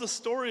knows the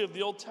story of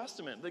the Old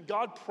Testament, that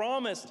God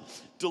promised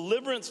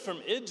deliverance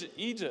from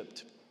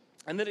Egypt,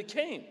 and that it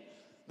came.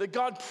 That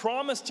God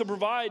promised to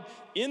provide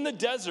in the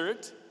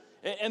desert,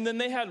 and then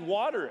they had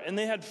water and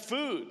they had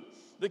food.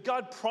 That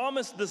God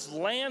promised this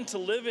land to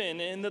live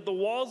in, and that the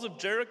walls of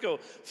Jericho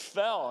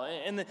fell.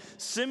 And that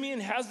Simeon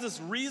has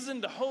this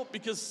reason to hope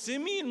because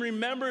Simeon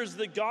remembers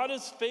that God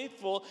is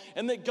faithful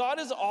and that God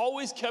has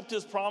always kept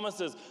his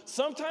promises.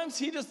 Sometimes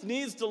he just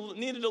needed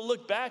to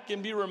look back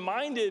and be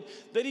reminded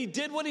that he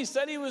did what he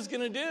said he was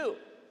going to do.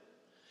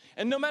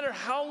 And no matter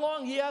how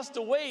long he has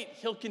to wait,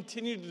 he'll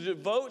continue to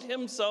devote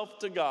himself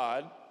to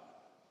God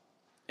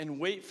and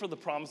wait for the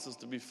promises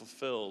to be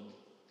fulfilled,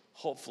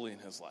 hopefully in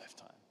his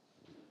lifetime.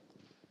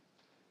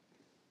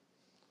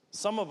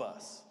 Some of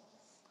us,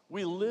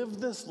 we live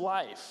this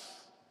life.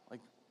 Like,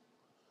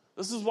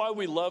 this is why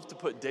we love to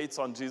put dates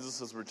on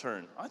Jesus'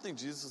 return. I think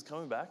Jesus is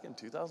coming back in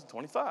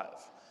 2025.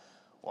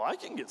 Well, I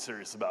can get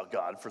serious about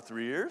God for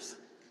 3 years.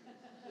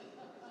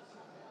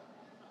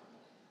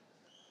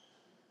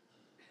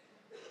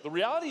 The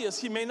reality is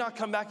he may not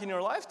come back in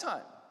your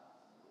lifetime.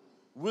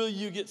 Will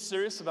you get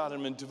serious about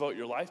him and devote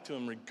your life to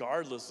him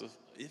regardless of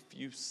if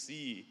you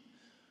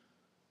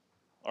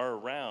are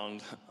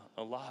around,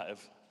 alive,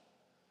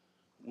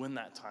 when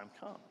that time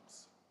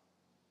comes?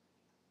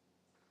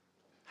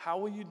 How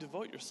will you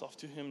devote yourself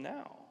to him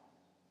now?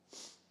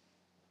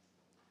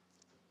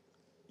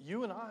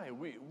 You and I,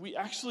 we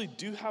actually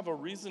do have a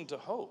reason to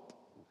hope.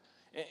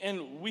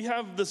 And we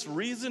have this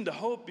reason to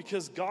hope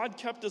because God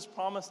kept his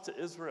promise to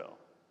Israel.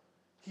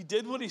 He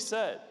did what he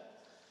said.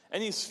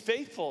 And he's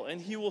faithful,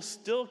 and he will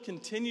still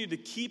continue to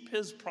keep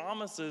his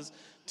promises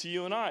to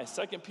you and I.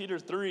 2 Peter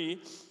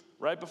 3,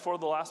 right before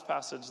the last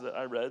passage that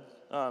I read,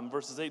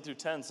 verses 8 through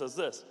 10 says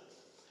this: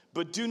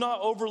 "But do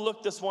not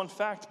overlook this one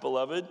fact,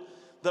 beloved,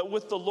 that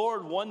with the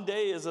Lord 1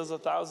 day is as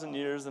 1,000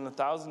 years, and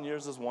 1,000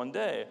 years is 1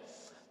 day.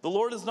 The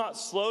Lord is not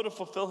slow to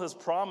fulfill his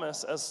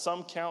promise, as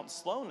some count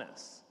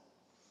slowness,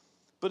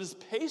 but is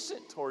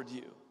patient toward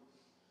you,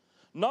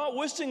 not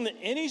wishing that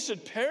any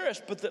should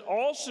perish, but that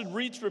all should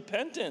reach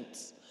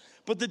repentance.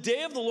 But the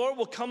day of the Lord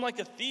will come like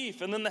a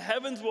thief, and then the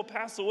heavens will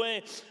pass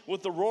away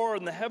with a roar,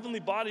 and the heavenly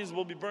bodies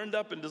will be burned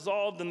up and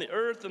dissolved, and the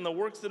earth and the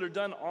works that are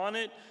done on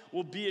it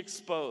will be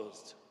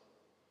exposed."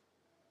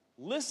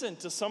 Listen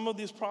to some of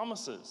these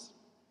promises.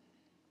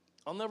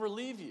 I'll never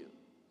leave you.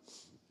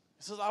 He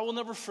says, I will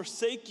never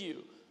forsake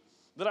you.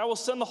 That I will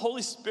send the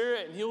Holy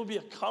Spirit, and he will be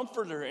a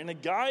comforter and a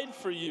guide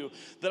for you.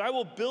 That I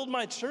will build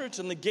my church,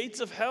 and the gates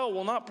of hell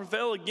will not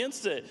prevail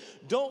against it.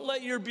 Don't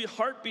let your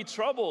heart be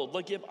troubled.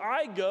 Like, if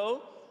I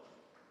go,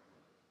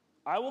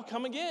 I will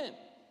come again.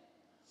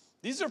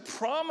 These are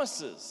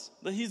promises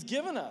that he's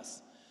given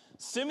us.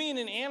 Simeon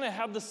and Anna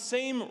have the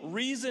same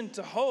reason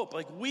to hope.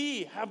 Like,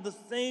 we have the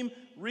same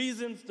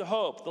reasons to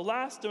hope. The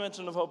last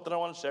dimension of hope that I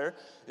want to share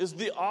is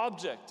the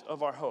object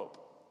of our hope.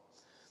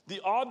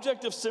 The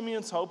object of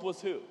Simeon's hope was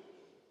who?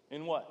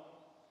 In what?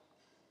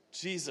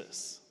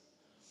 Jesus.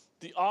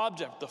 The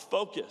object, the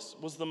focus,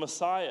 was the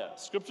Messiah.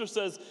 Scripture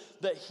says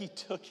that he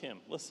took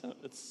him. Listen,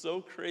 it's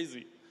so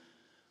crazy. It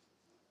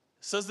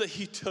says that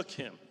he took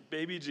him,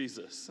 baby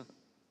Jesus,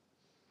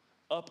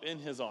 up in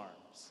his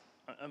arms.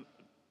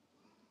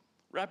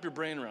 Wrap your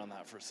brain around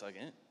that for a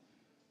second.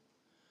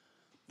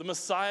 The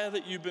Messiah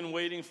that you've been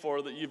waiting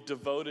for, that you've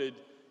devoted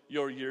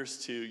your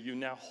years to, you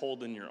now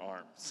hold in your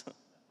arms.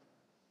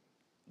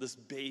 This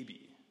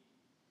baby.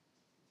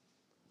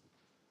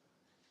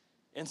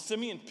 And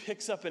Simeon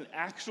picks up an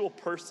actual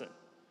person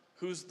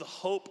who's the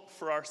hope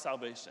for our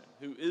salvation,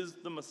 who is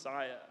the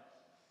Messiah.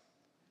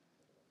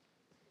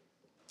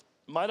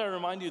 Might I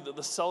remind you that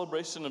the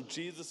celebration of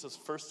Jesus'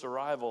 first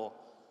arrival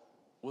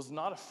was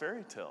not a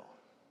fairy tale.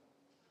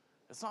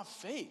 It's not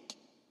fake.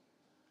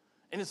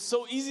 And it's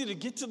so easy to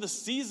get to the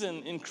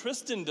season in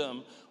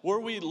Christendom where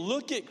we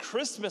look at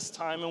Christmas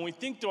time and we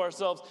think to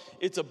ourselves,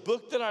 it's a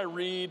book that I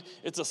read,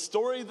 it's a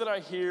story that I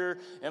hear,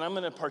 and I'm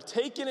going to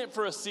partake in it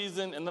for a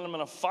season, and then I'm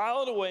going to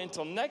file it away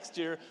until next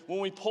year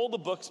when we pull the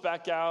books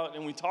back out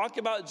and we talk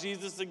about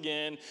Jesus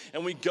again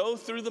and we go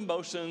through the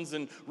motions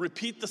and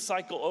repeat the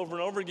cycle over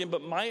and over again.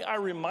 But might I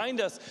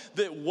remind us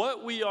that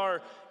what we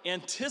are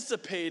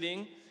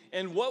anticipating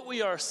and what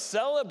we are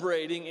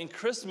celebrating in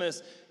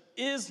Christmas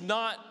is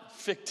not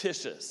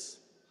fictitious.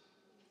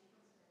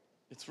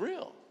 It's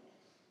real.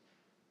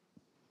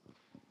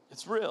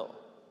 It's real.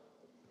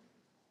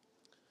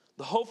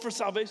 The hope for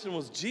salvation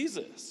was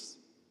Jesus.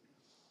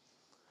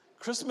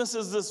 Christmas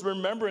is this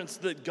remembrance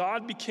that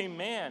God became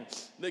man,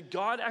 that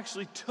God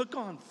actually took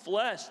on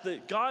flesh,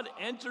 that God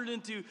entered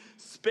into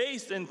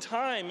space and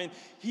time, and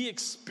he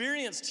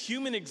experienced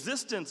human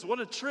existence. What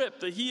a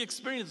trip, that he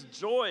experienced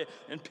joy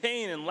and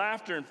pain and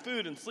laughter and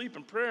food and sleep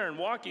and prayer and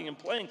walking and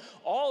playing,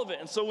 all of it.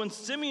 And so when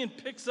Simeon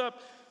picks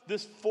up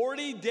this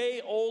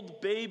 40-day-old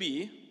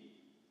baby,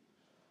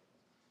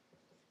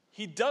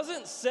 he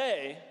doesn't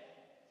say,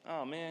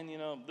 oh man,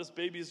 this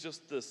baby is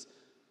just this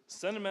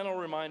Sentimental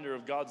reminder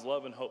of God's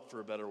love and hope for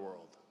a better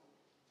world.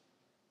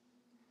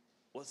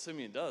 What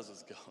Simeon does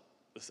is go,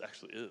 this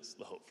actually is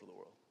the hope for the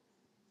world.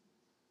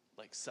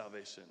 Like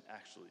salvation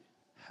actually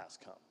has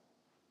come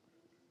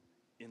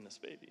in this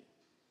baby.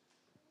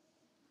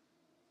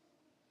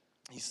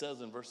 He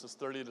says in verses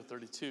 30 to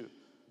 32,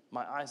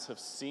 my eyes have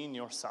seen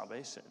your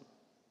salvation,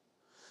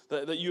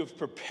 that you have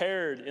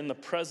prepared in the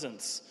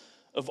presence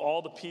of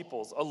all the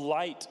peoples, a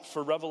light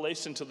for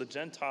revelation to the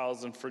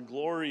Gentiles and for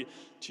glory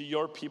to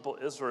your people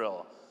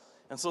Israel.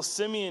 And so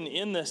Simeon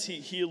in this,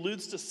 he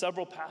alludes to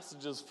several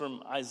passages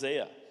from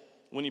Isaiah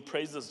when he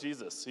praises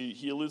Jesus.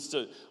 He alludes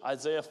to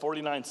Isaiah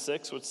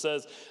 49:6, which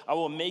says, I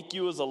will make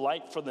you as a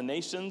light for the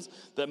nations,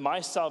 that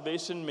my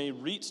salvation may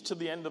reach to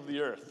the end of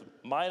the earth.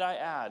 Might I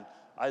add,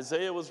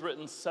 Isaiah was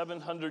written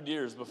 700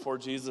 years before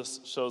Jesus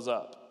shows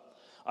up.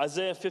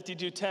 Isaiah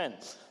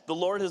 52:10, the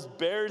Lord has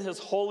bared his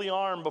holy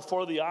arm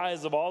before the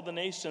eyes of all the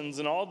nations,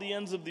 and all the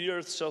ends of the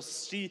earth shall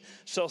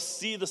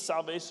see the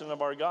salvation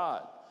of our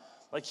God.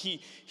 Like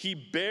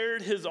he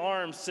bared his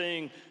arm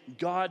saying,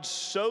 God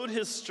showed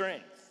his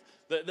strength,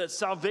 that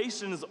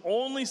salvation is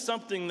only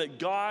something that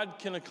God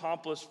can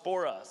accomplish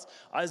for us.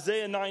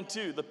 Isaiah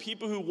 9:2, the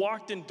people who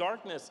walked in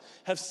darkness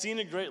have seen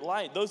a great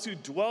light. Those who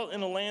dwelt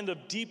in a land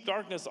of deep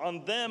darkness,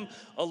 on them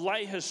a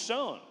light has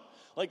shone.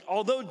 Like,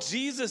 although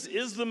Jesus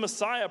is the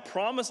Messiah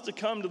promised to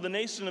come to the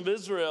nation of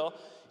Israel,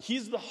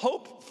 he's the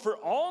hope for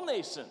all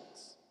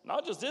nations,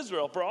 not just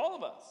Israel, for all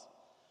of us.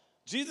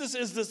 Jesus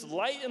is this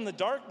light in the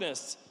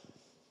darkness.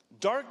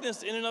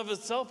 Darkness in and of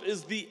itself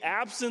is the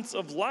absence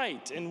of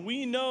light, and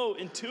we know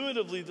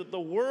intuitively that the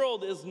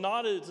world is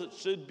not as it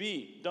should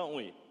be, don't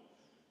we?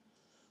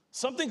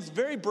 Something's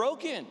very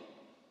broken.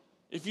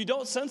 If you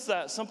don't sense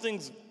that,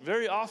 something's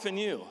very off in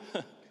you.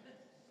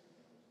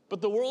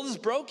 But the world is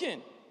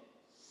broken.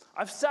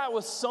 I've sat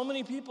with so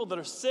many people that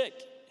are sick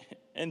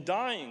and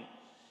dying,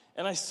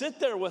 and I sit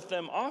there with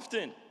them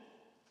often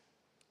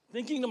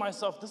thinking to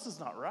myself, this is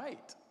not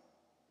right.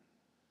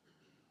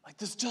 Like,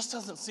 this just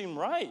doesn't seem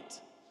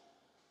right.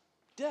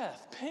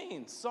 Death,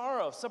 pain,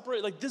 sorrow,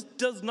 separate, like this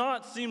does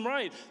not seem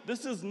right.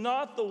 This is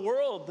not the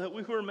world that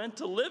we were meant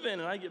to live in.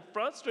 And I get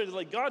frustrated,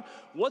 like, God,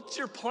 what's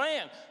your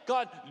plan?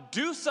 God,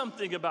 do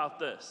something about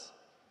this.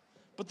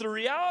 But the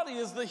reality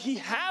is that he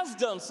has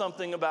done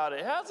something about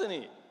it, hasn't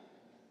he?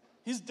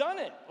 He's done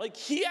it. Like,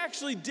 he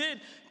actually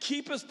did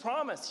keep his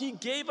promise. He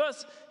gave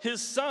us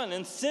his son.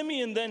 And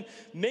Simeon then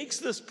makes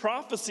this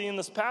prophecy in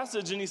this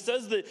passage, and he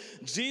says that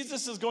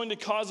Jesus is going to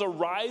cause a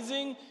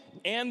rising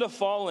and a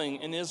falling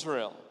in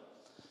Israel.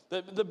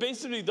 That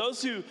basically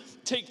those who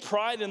take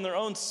pride in their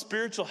own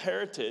spiritual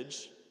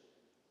heritage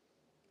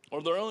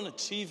or their own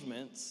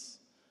achievements,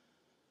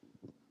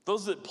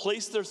 those that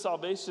place their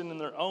salvation in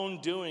their own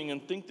doing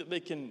and think that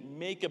they can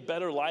make a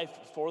better life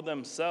for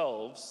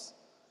themselves,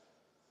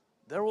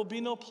 there will be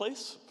no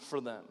place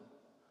for them.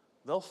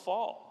 They'll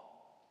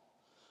fall.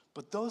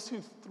 But those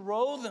who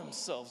throw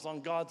themselves on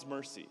God's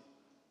mercy,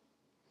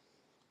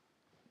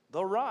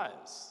 they'll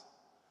rise.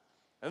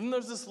 And then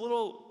there's this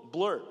little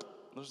blurb.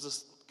 There's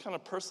this kind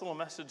of personal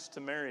message to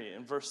Mary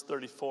in verse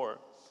 34. It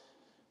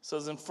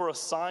says, and for a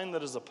sign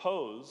that is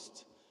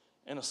opposed,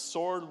 and a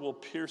sword will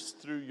pierce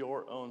through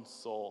your own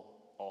soul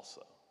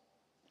also,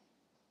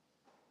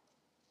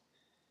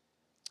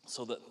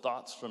 so that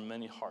thoughts from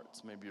many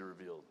hearts may be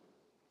revealed.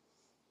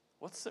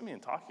 What's Simeon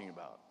talking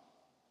about?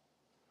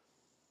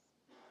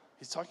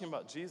 He's talking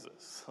about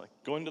Jesus, like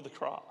going to the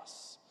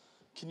cross.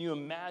 Can you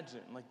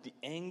imagine, like, the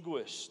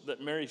anguish that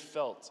Mary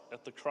felt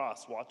at the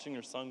cross, watching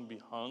her son be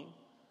hung,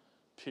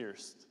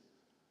 pierced,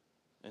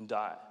 and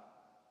die?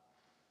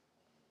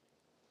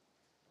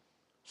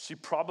 She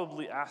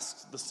probably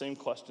asked the same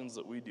questions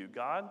that we do.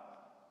 God,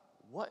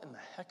 what in the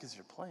heck is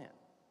your plan?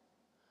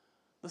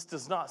 This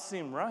does not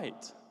seem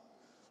right.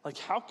 Like,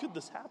 how could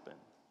this happen?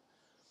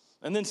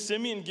 And then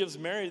Simeon gives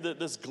Mary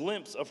this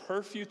glimpse of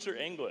her future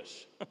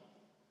anguish.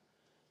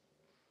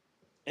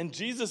 And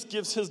Jesus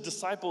gives his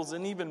disciples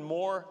an even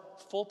more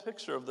full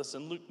picture of this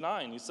in Luke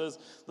 9. He says,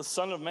 the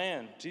Son of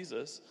Man,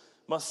 Jesus,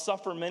 must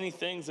suffer many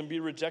things and be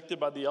rejected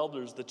by the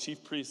elders, the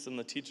chief priests, and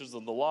the teachers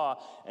of the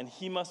law, and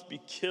he must be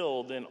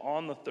killed and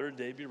on the third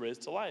day be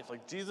raised to life.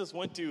 Like, Jesus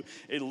went to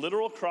a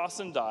literal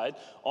cross and died.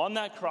 On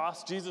that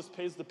cross, Jesus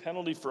pays the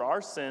penalty for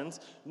our sins.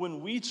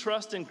 When we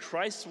trust in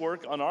Christ's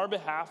work on our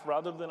behalf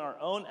rather than our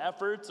own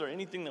efforts or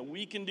anything that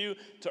we can do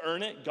to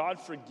earn it,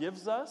 God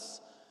forgives us.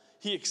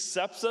 He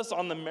accepts us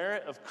on the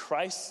merit of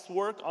Christ's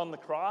work on the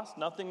cross,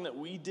 nothing that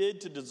we did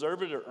to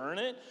deserve it or earn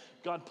it.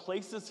 God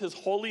places his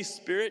Holy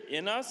Spirit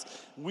in us.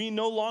 We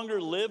no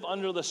longer live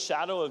under the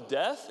shadow of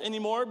death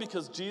anymore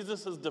because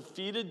Jesus has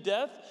defeated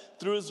death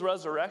through his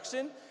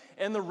resurrection.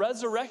 And the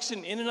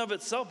resurrection in and of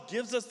itself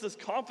gives us this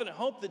confident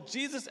hope that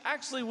Jesus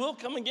actually will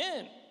come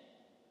again.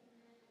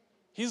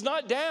 He's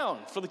not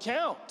down for the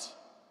count.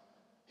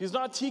 He's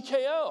not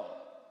TKO.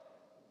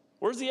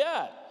 Where's he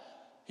at?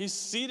 He's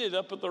seated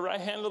up at the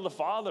right hand of the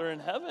Father in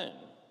heaven.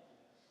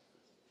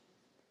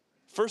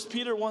 1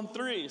 Peter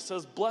 1:3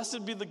 says,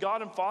 "Blessed be the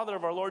God and Father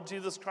of our Lord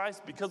Jesus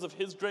Christ, because of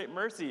his great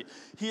mercy.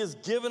 He has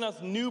given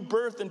us new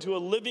birth into a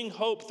living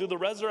hope through the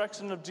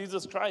resurrection of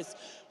Jesus Christ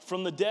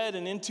from the dead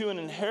and into an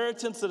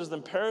inheritance that is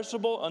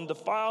imperishable,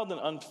 undefiled,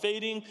 and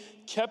unfading,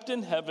 kept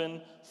in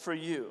heaven for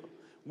you."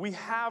 We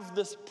have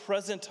this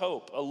present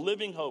hope, a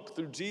living hope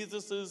through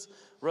Jesus'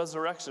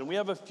 resurrection. We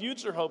have a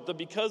future hope that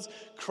because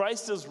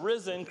Christ is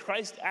risen,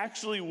 Christ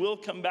actually will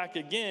come back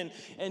again.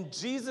 And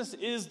Jesus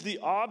is the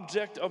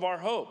object of our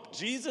hope.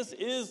 Jesus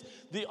is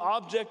the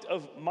object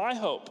of my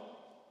hope.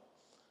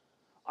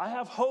 I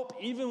have hope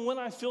even when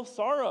I feel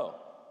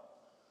sorrow.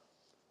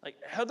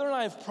 Like Heather and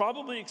I have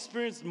probably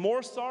experienced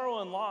more sorrow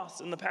and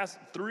loss in the past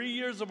 3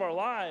 years of our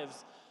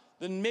lives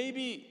than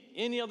maybe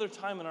any other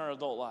time in our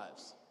adult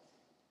lives.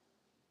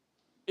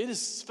 It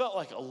has felt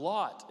like a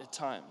lot at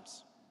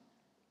times.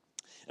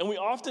 And we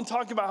often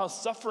talk about how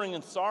suffering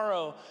and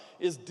sorrow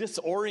is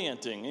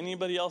disorienting.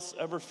 Anybody else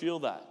ever feel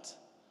that?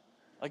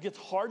 Like it's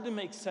hard to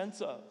make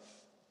sense of.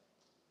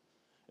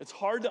 It's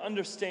hard to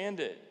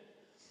understand it.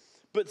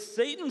 But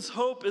Satan's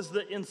hope is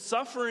that in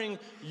suffering,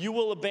 you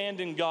will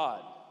abandon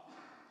God.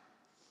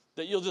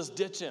 That you'll just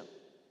ditch him.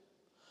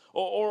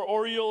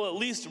 Or you'll at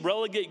least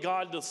relegate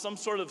God to some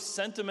sort of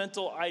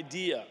sentimental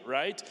idea,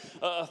 right?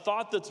 A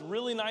thought that's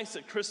really nice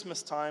at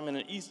Christmas time and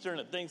at Easter and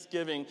at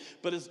Thanksgiving,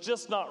 but it's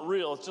just not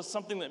real. It's just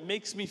something that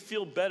makes me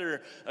feel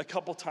better a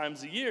couple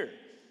times a year.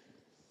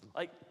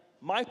 Like,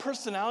 my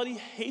personality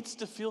hates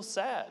to feel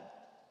sad.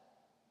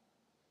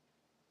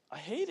 I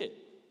hate it.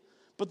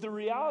 But the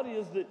reality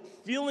is that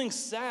feeling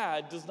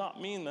sad does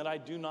not mean that I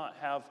do not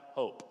have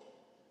hope.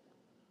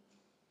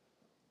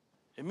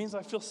 It means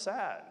I feel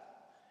sad.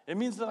 It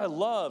means that I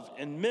love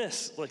and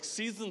miss like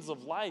seasons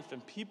of life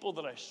and people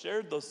that I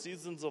shared those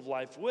seasons of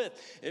life with.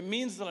 It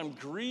means that I'm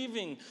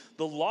grieving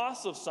the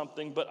loss of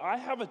something, but I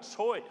have a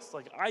choice.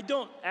 Like I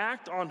don't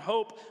act on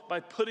hope by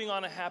putting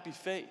on a happy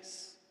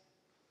face.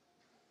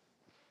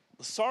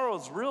 The sorrow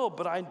is real,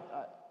 but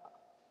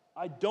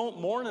I don't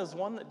mourn as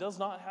one that does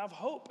not have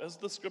hope, as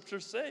the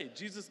scriptures say.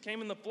 Jesus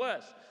came in the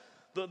flesh.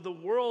 The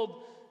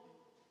world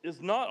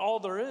is not all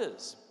there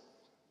is.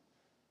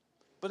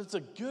 But it's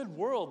a good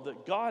world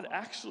that God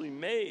actually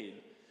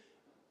made.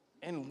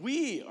 And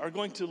we are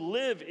going to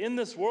live in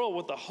this world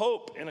with a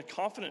hope and a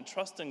confident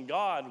trust in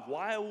God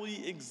while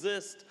we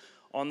exist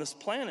on this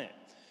planet.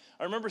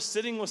 I remember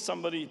sitting with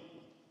somebody,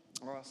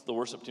 I'll ask the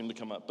worship team to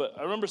come up, but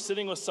I remember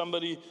sitting with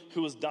somebody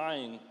who was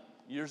dying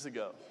years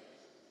ago.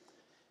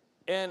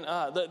 And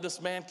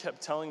this man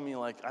kept telling me,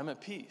 like, I'm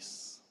at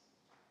peace.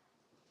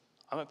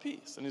 I'm at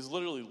peace. And he's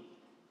literally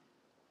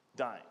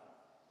dying.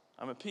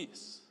 I'm at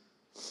peace.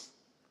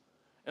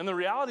 And the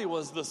reality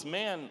was this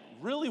man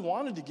really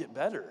wanted to get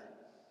better.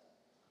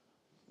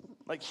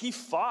 Like he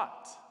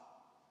fought.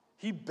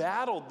 He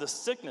battled the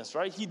sickness,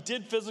 right? He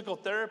did physical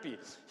therapy.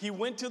 He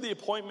went to the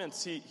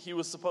appointments he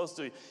was supposed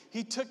to.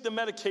 He took the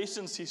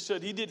medications he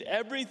should. He did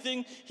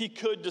everything he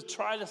could to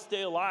try to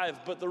stay alive.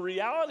 But the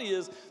reality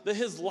is that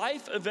his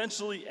life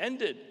eventually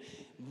ended.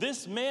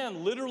 This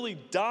man literally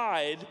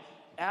died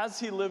as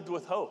he lived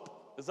with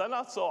hope. Is that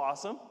not so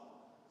awesome?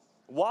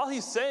 While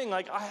he's saying,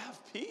 like, I have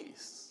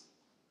peace.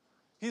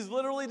 He's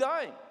literally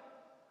dying.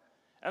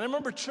 And I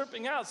remember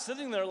tripping out,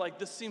 sitting there like,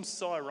 this seems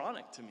so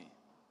ironic to me.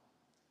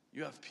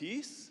 You have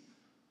peace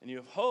and you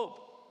have hope,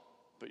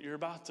 but you're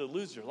about to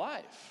lose your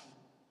life.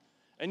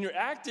 And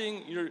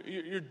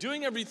you're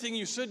doing everything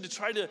you should to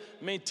try to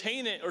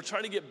maintain it or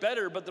try to get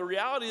better, but the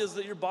reality is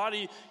that your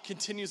body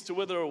continues to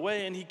wither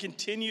away, and he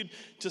continued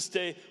to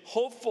stay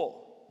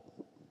hopeful.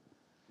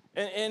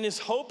 And his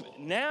hope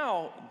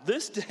now,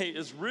 this day,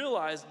 is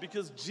realized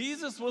because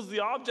Jesus was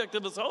the object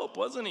of his hope,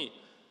 wasn't he?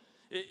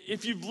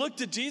 If you've looked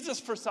to Jesus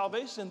for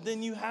salvation,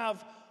 then you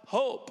have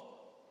hope.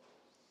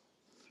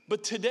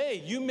 But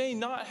today, you may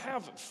not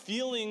have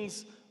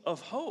feelings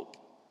of hope.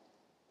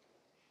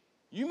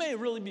 You may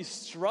really be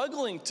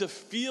struggling to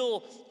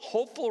feel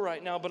hopeful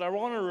right now, but I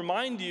want to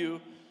remind you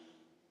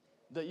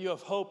that you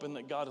have hope and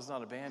that God has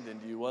not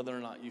abandoned you, whether or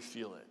not you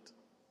feel it.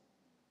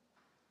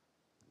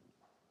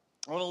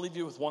 I want to leave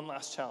you with one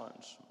last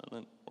challenge, and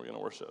then we're going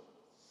to worship.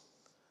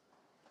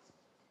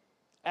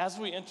 As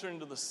we enter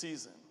into the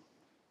season,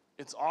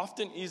 it's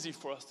often easy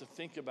for us to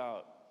think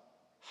about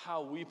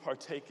how we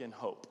partake in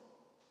hope,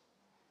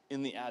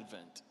 in the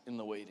Advent, in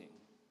the waiting.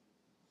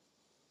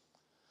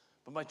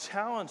 But my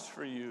challenge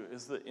for you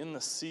is that in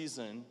the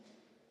season,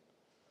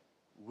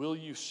 will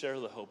you share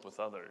the hope with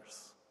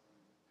others?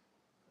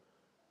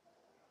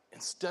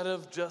 Instead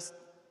of just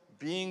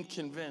being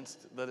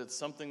convinced that it's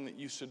something that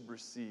you should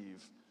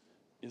receive,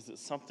 is it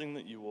something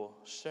that you will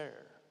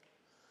share?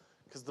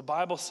 Because the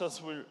Bible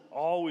says we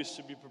always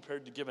should be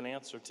prepared to give an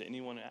answer to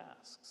anyone who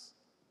asks.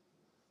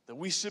 That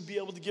we should be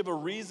able to give a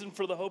reason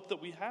for the hope that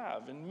we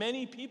have. And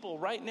many people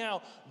right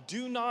now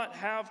do not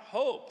have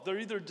hope. They're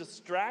either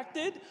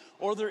distracted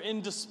or they're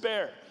in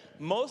despair.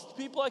 Most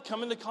people I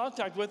come into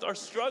contact with are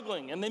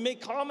struggling, and they make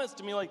comments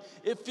to me like,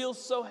 it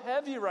feels so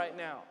heavy right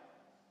now.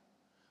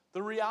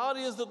 The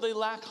reality is that they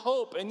lack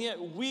hope, and yet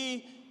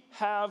we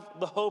have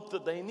the hope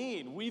that they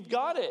need. We've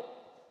got it.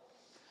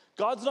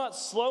 God's not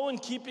slow in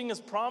keeping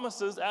his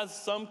promises, as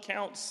some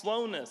count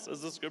slowness,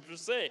 as the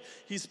scriptures say.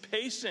 He's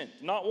patient,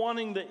 not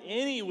wanting that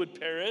any would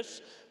perish,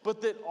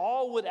 but that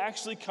all would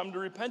actually come to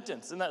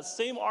repentance. In that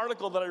same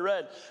article that I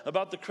read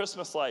about the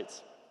Christmas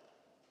lights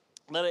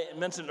that I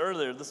mentioned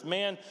earlier, this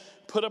man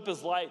put up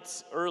his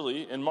lights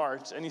early in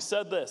March, and he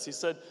said this. He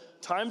said,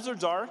 "Times are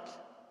dark,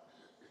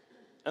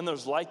 and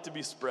there's light to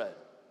be spread.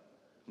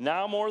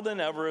 Now more than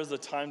ever is a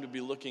time to be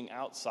looking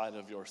outside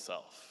of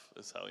yourself,"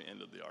 is how he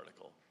ended the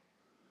article.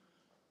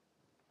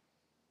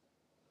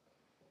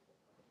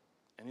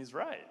 And he's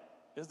right,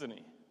 isn't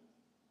he?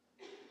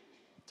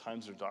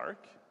 Times are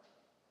dark.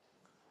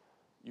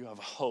 You have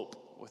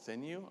hope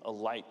within you, a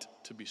light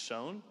to be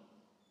shown.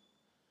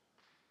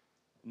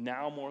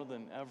 Now more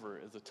than ever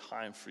is a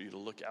time for you to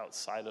look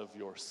outside of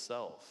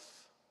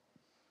yourself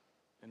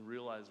and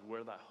realize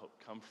where that hope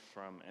comes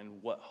from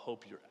and what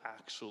hope you're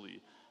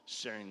actually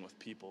sharing with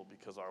people,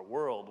 because our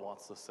world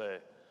wants to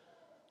say,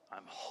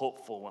 "I'm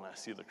hopeful when I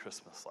see the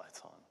Christmas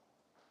lights on."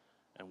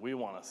 And we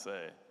want to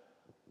say,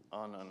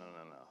 "Oh, no.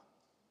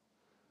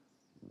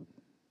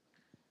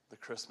 The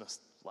Christmas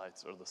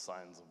lights are the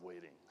signs of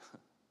waiting."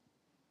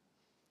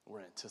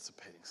 We're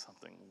anticipating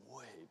something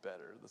way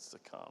better that's to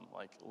come.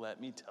 Like,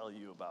 let me tell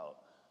you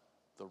about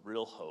the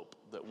real hope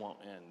that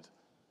won't end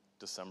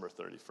December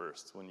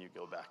 31st when you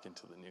go back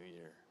into the new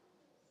year.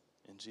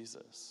 In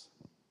Jesus.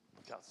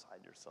 Look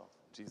outside yourself.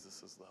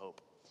 Jesus is the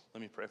hope.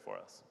 Let me pray for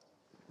us.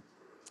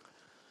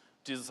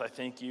 Jesus, I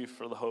thank you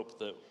for the hope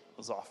that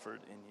was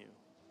offered in you.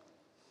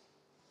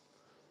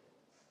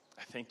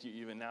 I thank you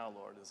even now,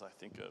 Lord, as I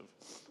think of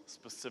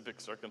specific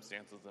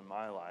circumstances in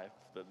my life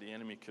that the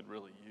enemy could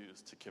really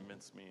use to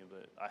convince me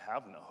that I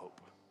have no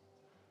hope,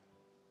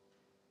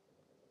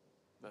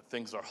 that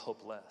things are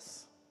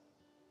hopeless.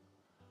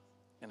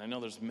 And I know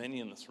there's many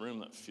in this room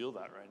that feel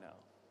that right now.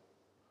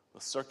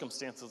 The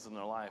circumstances in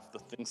their life, the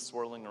things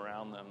swirling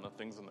around them, the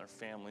things in their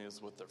families,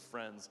 with their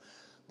friends,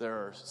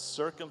 there are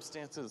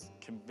circumstances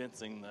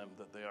convincing them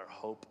that they are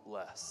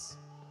hopeless.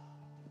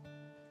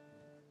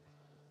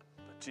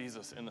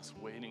 Jesus, in this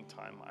waiting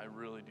time, I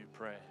really do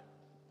pray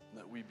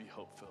that we be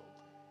hope-filled.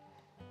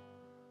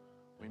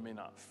 We may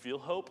not feel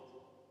hope,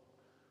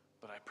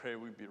 but I pray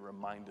we be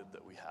reminded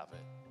that we have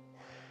it.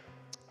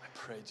 I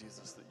pray,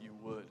 Jesus, that you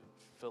would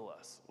fill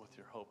us with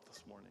your hope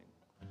this morning.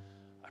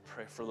 I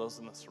pray for those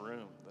in this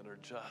room that are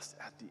just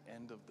at the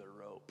end of their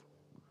rope,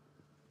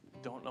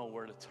 don't know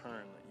where to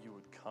turn, that you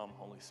would come,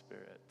 Holy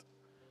Spirit.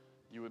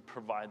 You would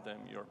provide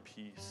them your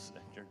peace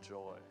and your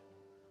joy,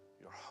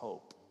 your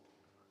hope.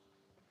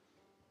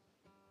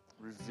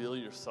 Reveal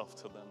yourself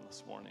to them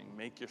this morning.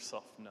 Make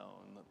yourself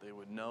known, that they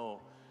would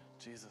know,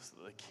 Jesus,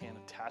 that they can't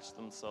attach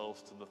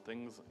themselves to the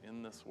things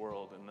in this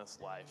world, in this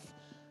life,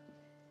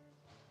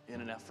 in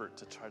an effort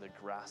to try to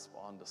grasp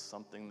onto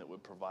something that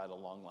would provide a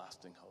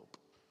long-lasting hope.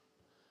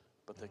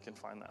 But they can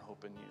find that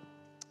hope in you.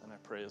 And I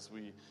pray as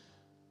we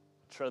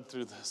tread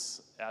through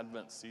this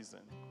Advent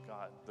season,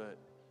 God, that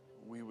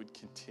we would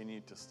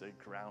continue to stay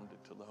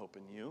grounded to the hope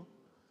in you,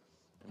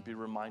 and be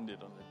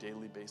reminded on a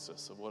daily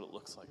basis of what it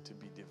looks like to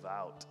be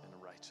devout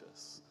and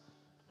righteous,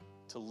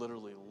 to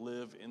literally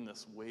live in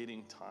this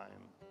waiting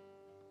time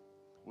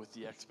with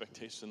the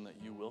expectation that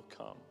you will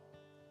come.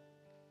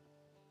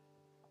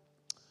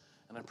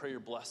 And I pray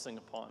your blessing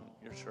upon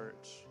your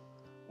church.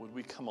 Would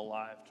we come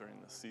alive during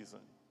this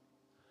season?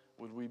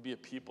 Would we be a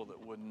people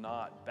that would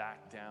not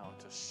back down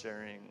to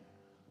sharing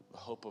the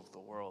hope of the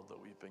world that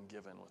we've been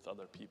given with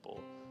other people?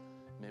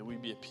 May we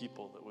be a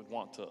people that would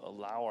want to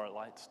allow our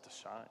lights to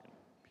shine.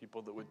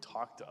 People that would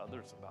talk to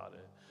others about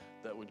it,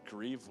 that would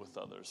grieve with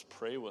others,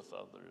 pray with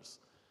others,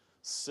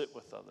 sit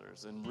with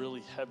others in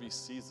really heavy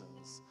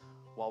seasons,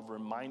 while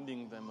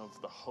reminding them of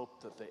the hope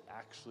that they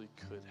actually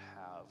could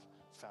have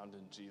found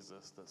in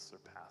Jesus that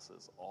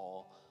surpasses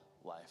all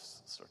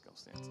life's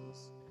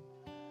circumstances.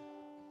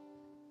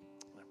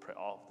 And I pray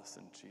all of this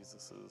in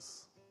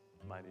Jesus'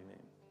 mighty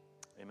name.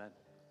 Amen.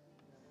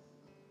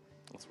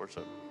 Let's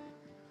worship.